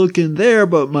eyes are looking there,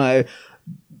 but my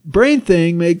brain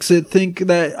thing makes it think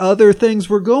that other things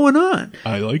were going on.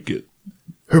 I like it.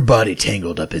 Her body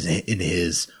tangled up in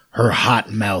his, her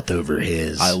hot mouth over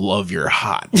his. I love your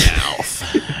hot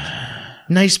mouth.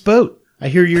 Nice boat. I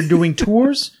hear you're doing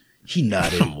tours? He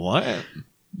nodded. What?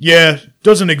 Yeah,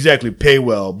 doesn't exactly pay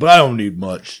well, but I don't need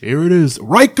much. Here it is,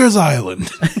 Rikers Island.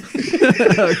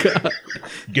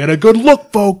 Get a good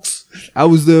look, folks. I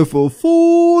was there for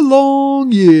 4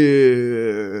 long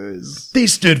years. They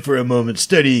stood for a moment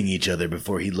studying each other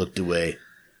before he looked away.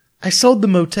 I sold the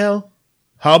motel.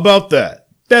 How about that?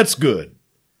 That's good.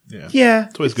 Yeah,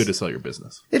 It's always good to sell your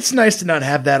business. it's nice to not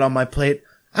have that on my plate.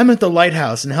 I'm at the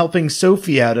lighthouse and helping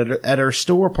Sophie out at her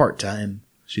store part-time.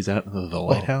 She's at the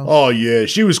lighthouse, Oh yeah,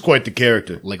 she was quite the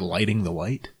character. like lighting the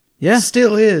light. Yeah.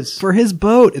 Still is. For his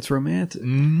boat, it's romantic.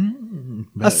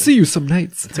 I'll see you some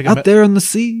nights like a out there on the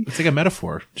sea. It's like a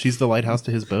metaphor. She's the lighthouse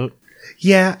to his boat.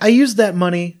 Yeah, I used that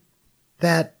money.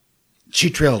 That She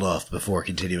trailed off before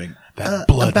continuing. That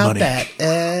blood about money.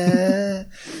 That.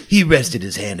 He rested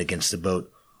his hand against the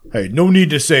boat. Hey, no need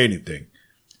to say anything.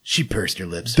 She pursed her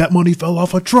lips. That money fell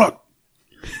off a truck.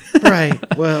 right.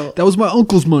 Well, That was my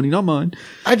uncle's money, not mine.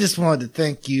 I just wanted to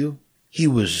thank you. He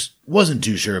wasn't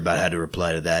too sure about how to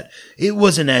reply to that. It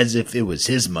wasn't as if it was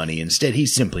his money. Instead, he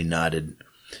simply nodded.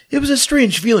 It was a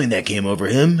strange feeling that came over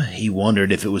him. He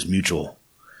wondered if it was mutual.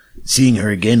 Seeing her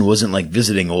again wasn't like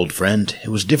visiting old friend. It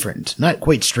was different, not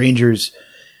quite strangers,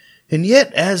 and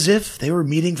yet as if they were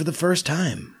meeting for the first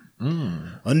time.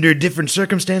 Under different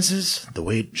circumstances, the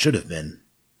way it should have been.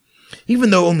 Even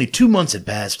though only 2 months had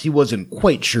passed, he wasn't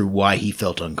quite sure why he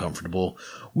felt uncomfortable,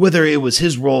 whether it was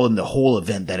his role in the whole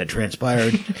event that had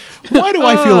transpired. Why do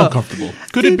I feel uncomfortable?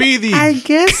 Could it be the? I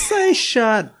guess I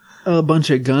shot a bunch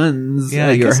of guns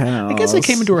at your house. I guess I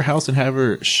came into her house and have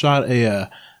her shot a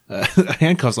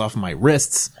handcuffs off my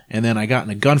wrists, and then I got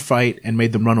in a gunfight and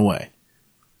made them run away.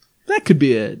 That could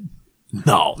be it.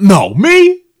 No,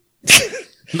 me?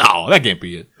 No, that can't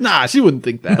be it. Nah, she wouldn't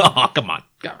think that. Oh, come on.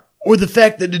 Or the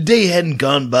fact that a day hadn't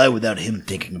gone by without him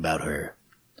thinking about her.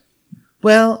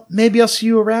 Well, maybe I'll see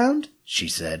you around. She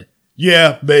said.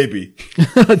 Yeah, maybe.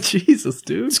 Jesus,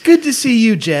 dude. It's good to see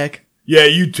you, Jack. Yeah,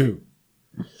 you too.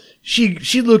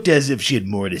 She looked as if she had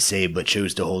more to say, but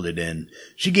chose to hold it in.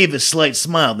 She gave a slight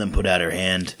smile, then put out her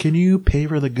hand. Can you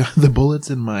paver the bullets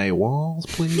in my walls,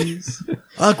 please?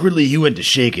 Awkwardly, he went to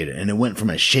shake it, and it went from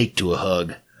a shake to a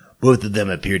hug. Both of them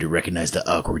appeared to recognize the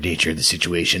awkward nature of the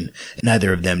situation, and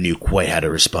neither of them knew quite how to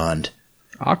respond.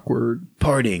 Awkward.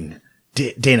 Parting.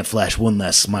 Dana flashed one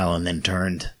last smile and then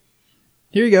turned.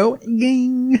 Here you go.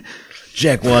 Ging.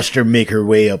 Jack watched her make her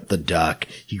way up the dock.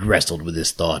 He wrestled with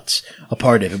his thoughts. A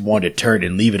part of him wanted to turn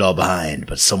and leave it all behind,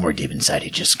 but somewhere deep inside he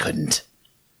just couldn't.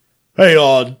 "Hey,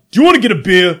 do you want to get a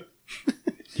beer?"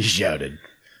 he shouted.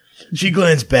 She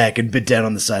glanced back and bit down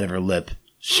on the side of her lip.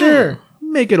 Sure.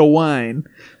 Make it a wine.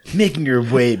 Making her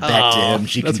way back to him,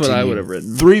 she That's continued. what I would have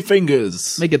written. 3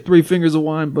 fingers. Make it 3 fingers of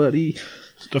wine, buddy.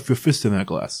 Stuff your fist in that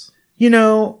glass. "You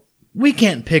know, we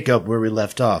can't pick up where we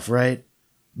left off, right?"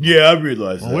 "Yeah, I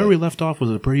realize Well, where we left off was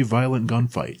a pretty violent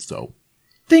gunfight, so.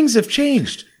 Things have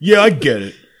changed." "Yeah, I get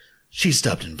it." She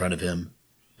stopped in front of him.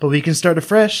 But we can start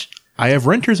afresh. I have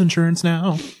renter's insurance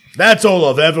now. "That's all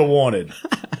I've ever wanted."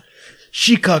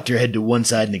 She cocked her head to one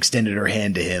side and extended her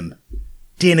hand to him.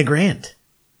 "Dana Grant."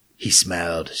 He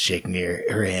smiled, shaking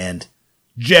her hand.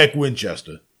 "Jack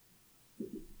Winchester."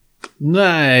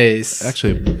 Nice.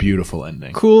 Actually, a beautiful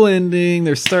ending. Cool ending.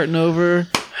 They're starting over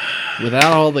without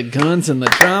all the guns and the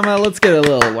drama. Let's get a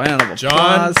little round of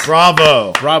John, applause.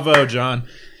 Bravo. Bravo, John.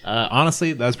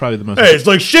 Honestly, that was probably the most Hey, it's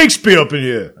like Shakespeare up in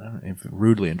here.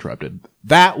 rudely interrupted.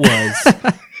 That was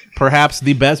perhaps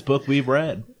the best book we've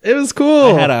read. It was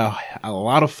cool. I had a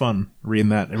lot of fun reading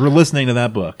that. We're listening to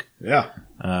that book. Yeah.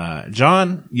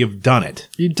 John, you've done it.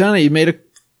 You've done it. You made a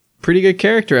pretty good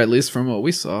character, at least from what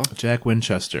we saw. Jack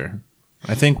Winchester.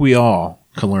 I think we all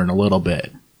can learn a little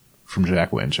bit from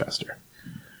Jack Winchester.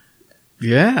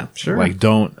 Yeah, sure. Like,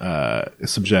 don't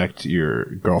subject your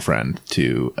girlfriend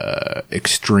to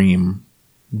extreme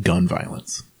gun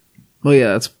violence. well, yeah,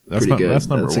 that's pretty not- good. that's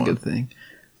number a one. good thing.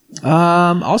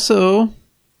 Also,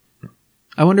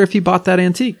 I wonder if he bought that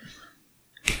antique.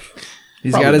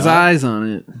 He's got his eyes on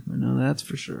it. I know that's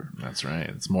for sure. That's right.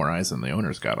 It's more eyes than the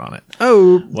owner's got on it.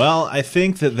 Oh, Well, I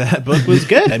think that book was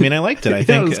good. I mean, I liked it. I Yeah,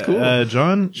 think it was cool.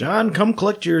 John. John, come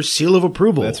collect your seal of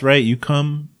approval. That's right. You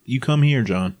come here,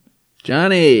 John,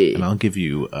 Johnny. and I'll give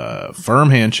you a firm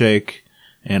handshake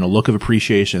and a look of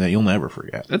appreciation that you'll never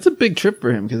forget. That's a big trip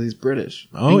for him because he's British.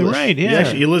 Oh, English. right. He Yeah.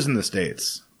 actually he lives in the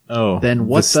States. Oh, Then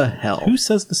what the hell? Who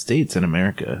says the States in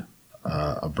America?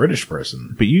 A British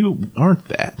person. But you aren't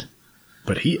that.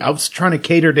 But I was trying to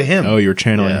cater to him. Oh, you're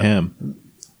channeling Yeah. him.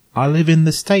 I live in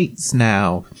the States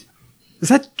now. Is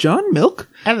that John Milk?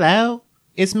 Hello,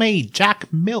 it's me,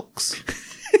 Jack Milks.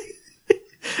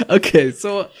 Okay,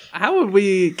 so how would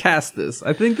we cast this?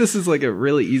 I think this is like a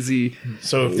really easy.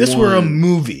 So if this were a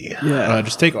movie, Yeah.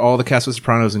 Just take all the cast of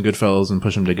Sopranos and Goodfellas and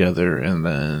push them together, and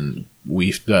then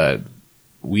weed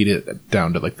it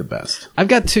down to like the best. I've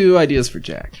got 2 ideas for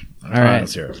Jack. All right.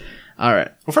 let's hear it. All right.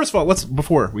 Well, first of all,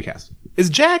 before we cast, is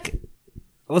Jack?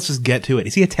 Let's just get to it.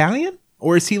 Is he Italian,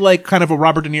 or is he like kind of a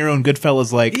Robert De Niro and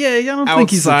Goodfellas like? Yeah, I don't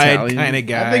think he's outside Italian. kind of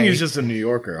guy. I think he's just a New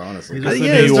Yorker, honestly. He's just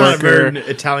a It's New not a very Yorker.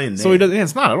 Italian name. So he doesn't. Yeah,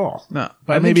 it's not at all. No, I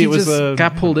but think maybe he it was just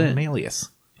got pulled in. an alias.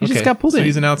 He just got pulled so in.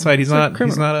 he's an outside. He's He's a not. He's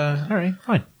criminal. not a. All right,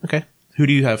 fine. Okay. Who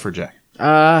do you have for Jack?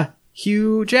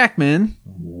 Hugh Jackman.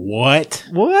 What?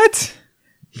 What?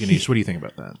 Ganesh, what do you think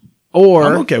about that? Or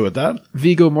I'm okay with that.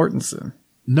 Viggo Mortensen.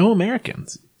 No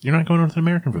Americans. You're not going with an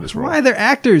American for this role. Why? They're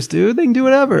actors, dude. They can do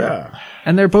whatever. Yeah.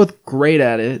 And they're both great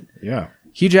at it. Yeah.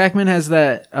 Hugh Jackman has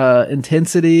that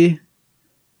intensity.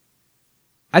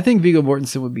 I think Viggo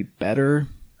Mortensen would be better.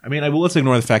 I mean, let's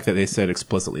ignore the fact that they said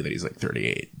explicitly that he's like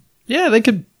 38. Yeah, they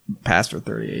could pass for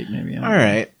 38, maybe. All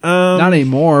right. Not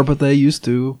anymore, but they used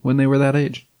to when they were that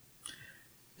age.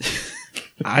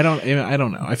 I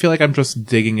don't know. I feel like I'm just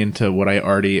digging into what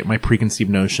my preconceived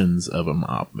notions of a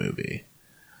mob movie.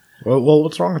 Well,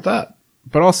 what's wrong with that?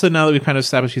 But also now that we've kind of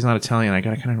established he's not Italian, I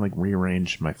gotta kind of like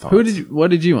rearrange my thoughts. What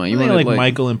did you want? You I wanted like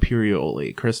Michael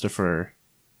Imperioli, Christopher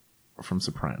from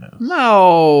Sopranos.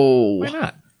 No. Why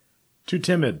not? Too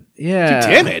timid. Yeah.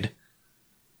 Timid.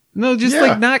 No, just Yeah.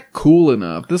 like not cool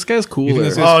enough. This guy's cooler.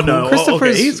 this is Oh cool. no,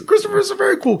 Christopher's- okay. Christopher's a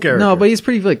very cool character. No, but he's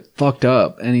pretty like fucked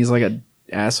up, and he's like an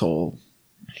asshole.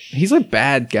 He's a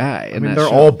bad guy. I mean, they're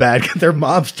all bad. They're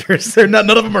mobsters. They're not.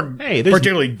 None of them are Hey, there's-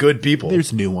 particularly good people.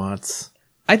 There's nuance.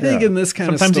 I think Yeah. in this kind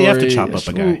Sometimes of you story, have to chop up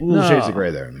a guy. little No. shades of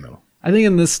gray there in the middle. I think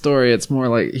in this story, it's more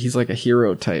like he's like a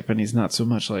hero type, and he's not so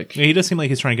much like Yeah, he does seem like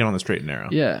he's trying to get on the straight and narrow.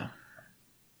 yeah.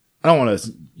 I don't want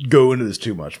to go into this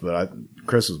too much, but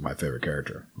Chris was my favorite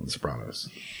character on The Sopranos.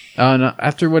 No,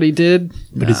 after what he did,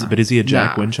 But is he a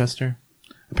Jack Nah. Winchester?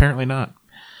 Apparently not.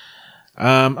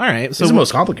 All right. So He's the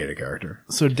most complicated character.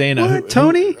 so Dana, what?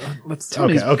 Tony, let's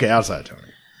Okay, outside Tony.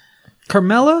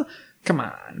 Carmela, come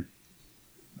on.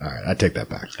 All right, I take that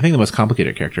back. I think the most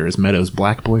complicated character is Meadows'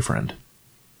 black boyfriend.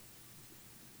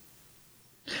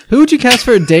 Who would you cast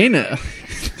for Dana?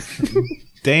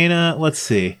 Dana, let's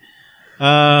see.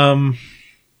 I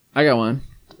got one.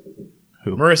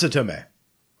 Marissa Tomei.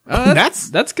 Oh,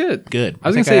 that's good. Good. I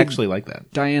was think gonna say I actually like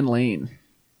that. Diane Lane.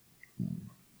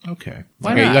 Okay.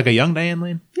 Why okay, not? like a young Diane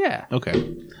Lane? Yeah.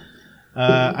 Okay.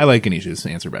 I like Ganesha's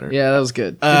answer better. Yeah, that was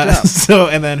good. Good job. So,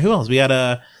 and then who else? We had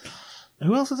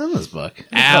who else is in this book?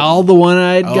 Al, the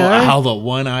one-eyed guy. Al, the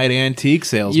one-eyed antique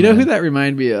salesman. You know who that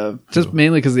reminded me of? Just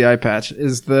mainly because the eye patch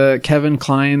is the Kevin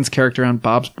Kline's character on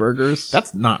Bob's Burgers.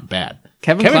 That's not bad.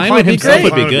 Kevin Kline would be himself great. would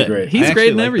be Kline would be good. great. He's I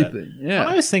great in actually like that. everything. Yeah.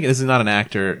 I was thinking this is not an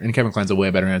actor, and Kevin Kline's a way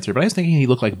better answer. But I was thinking he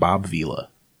looked like Bob Vila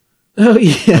Oh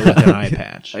with yeah. an eye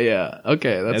patch. Yeah.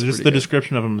 Okay. That's Just pretty the good.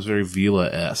 description of him is very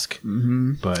Vila-esque.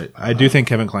 Mm-hmm. But I do think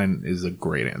Kevin Kline is a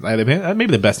great answer.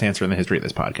 Maybe the best answer in the history of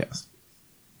this podcast.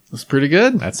 That's pretty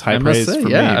good. That's high I must praise say, for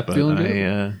yeah, me. But feeling good.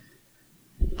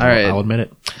 I, All right. I'll admit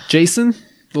it. Jason,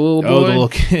 the little boy, Oh, the little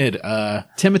kid.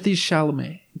 Timothy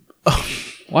Chalamet.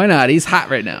 Why not? He's hot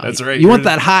right now. That's right. You want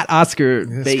that hot Oscar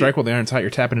bait. Strike while the iron's hot. You're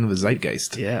tapping into the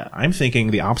zeitgeist. Yeah. I'm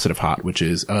thinking the opposite of hot, which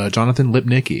is Jonathan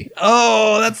Lipnicki.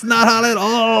 Oh, that's not hot at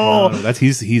all. That's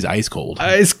he's ice cold.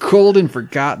 Ice cold and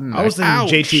forgotten. I was thinking Ouch.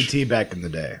 JTT back in the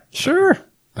day. Sure.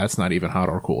 That's not even hot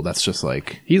or cold. That's just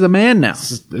like. He's a man now.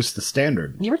 It's the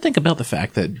standard. You ever think about the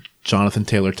fact that Jonathan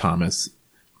Taylor Thomas,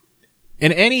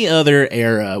 in any other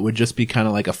era, would just be kind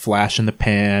of like a flash in the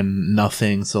pan,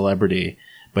 nothing celebrity,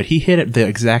 but he hit at the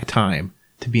exact time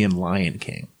to be in Lion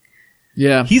King.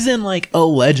 Yeah. He's in like a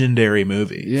legendary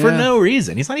movie Yeah. for no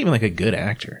reason. He's not even like a good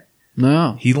actor.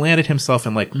 No. He landed himself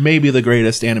in like maybe the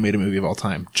greatest animated movie of all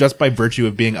time just by virtue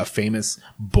of being a famous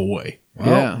boy. Well,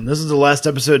 Yeah. this is the last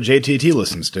episode JTT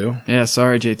listens to. Yeah,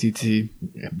 sorry, JTT.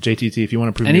 JTT, if you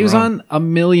want to prove And me he was wrong. on a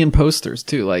million posters,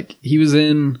 too. Like, he was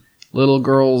in little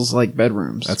girls' like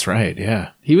bedrooms. That's right,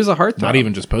 yeah. He was a heartthrob. Not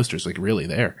even just posters, like really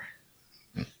there.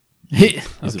 He,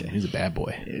 He's a bad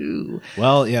boy.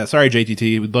 Well, yeah, sorry,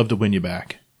 JTT. We'd love to win you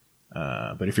back.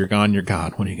 But if you're gone, you're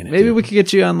gone. What are you going to do? maybe we could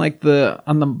get you on like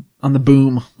on the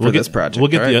boom for this project. We'll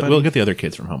get all right, buddy? we'll get the other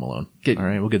kids from Home Alone. Get- All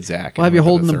right, we'll get Zach. We'll have and you whoever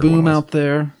holding the third one boom was. out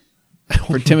there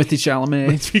for Timothy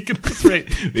Chalamet. Speaking of, that's right.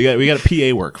 We got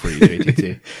a PA work for you,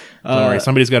 JTT. Don't worry,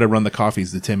 somebody's got to run the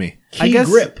coffees to Timmy. I guess-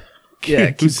 grip.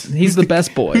 Yeah, he's the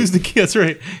best boy. Who's the key? That's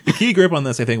right. The key grip on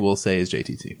this, I think, we'll say is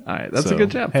JTT. All right, that's a good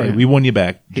job for Hey, him. we won you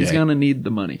back. He's Jay. gonna need the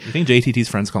money. You think JTT's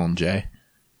friends call him Jay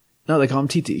No, they call him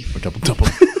TT. or double?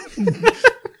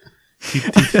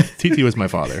 TT was my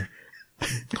father.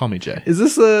 Call me Jay. Is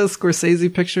this a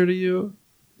Scorsese picture to you?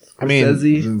 I mean,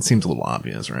 Scorsese? it seems a little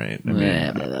obvious, right? I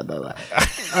mean, Blah, blah, blah, blah.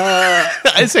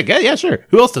 I said, yeah, sure.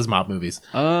 Who else does mob movies?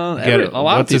 A lot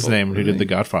What's of his people. name? Who did The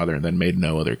Godfather and then made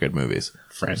no other good movies?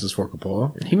 Francis Ford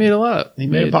Coppola. He made a lot. He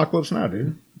Made made. Apocalypse Now,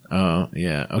 dude. Oh,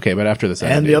 yeah. Okay, but after the 70s.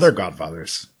 And the other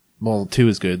Godfathers. Well, 2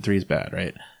 is good, 3 is bad,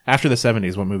 right? After the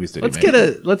 70s, what movies did Let's he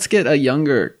make? let's get a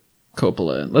younger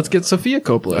Coppola. Let's get Sophia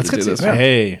Coppola to do this. one.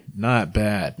 Hey, not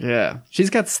bad. Yeah, she's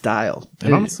got style.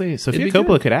 And honestly, Sophia be Coppola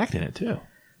good. could act in it, too.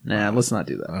 Nah, let's not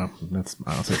do that. Oh, that's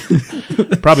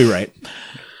honestly probably right.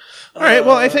 All right.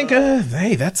 Well, I think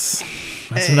hey, that's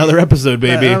another episode,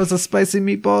 baby. That was a spicy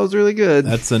meatball. It was really good.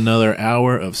 That's another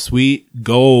hour of sweet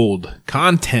gold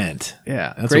content.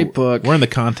 Yeah, That's great book. We're in the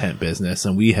content business,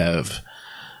 and we have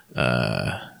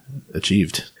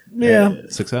achieved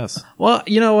success. Well,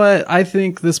 you know what? I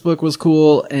think this book was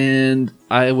cool, and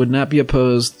I would not be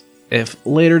opposed if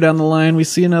later down the line we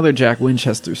see another Jack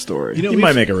Winchester story. You know, He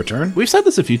might make a return. we've said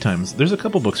this a few times. There's a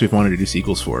couple books we've wanted to do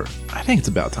sequels for. I think it's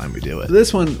about time we do it.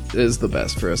 This one is the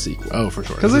best for a sequel. Oh, for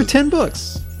sure. Because there are 10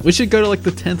 books. We should go to like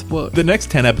the 10th book. The next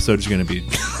 10 episodes are going to be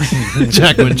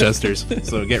Jack Winchesters.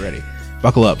 So get ready.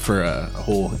 Buckle up for a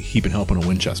whole heap and help on a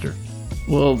Winchester.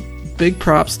 Well, big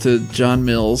props to John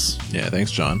Mills, Yeah, thanks,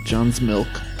 John. John's Milk.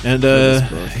 And this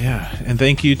book. yeah, and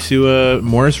thank you to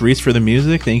Morris Reese for the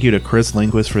music. Thank you to Chris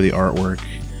Lindquist for the artwork.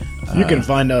 You can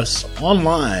find us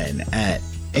online at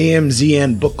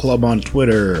AMZN Book Club on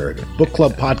Twitter,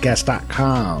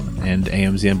 bookclubpodcast.com. And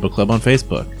AMZN Book Club on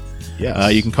Facebook.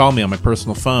 Yes. You can call me on my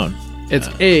personal phone, It's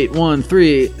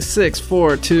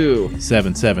 813-642.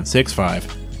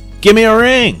 7765. Give me a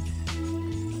ring.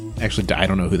 Actually, I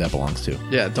don't know who that belongs to.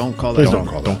 Yeah, don't call Please that. don't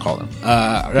call Don't call them.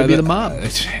 Could be the mob.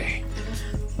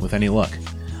 With any luck.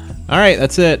 All right,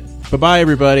 that's it. Bye-bye,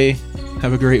 everybody.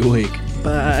 Have a great week.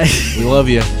 Bye. We love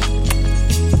you.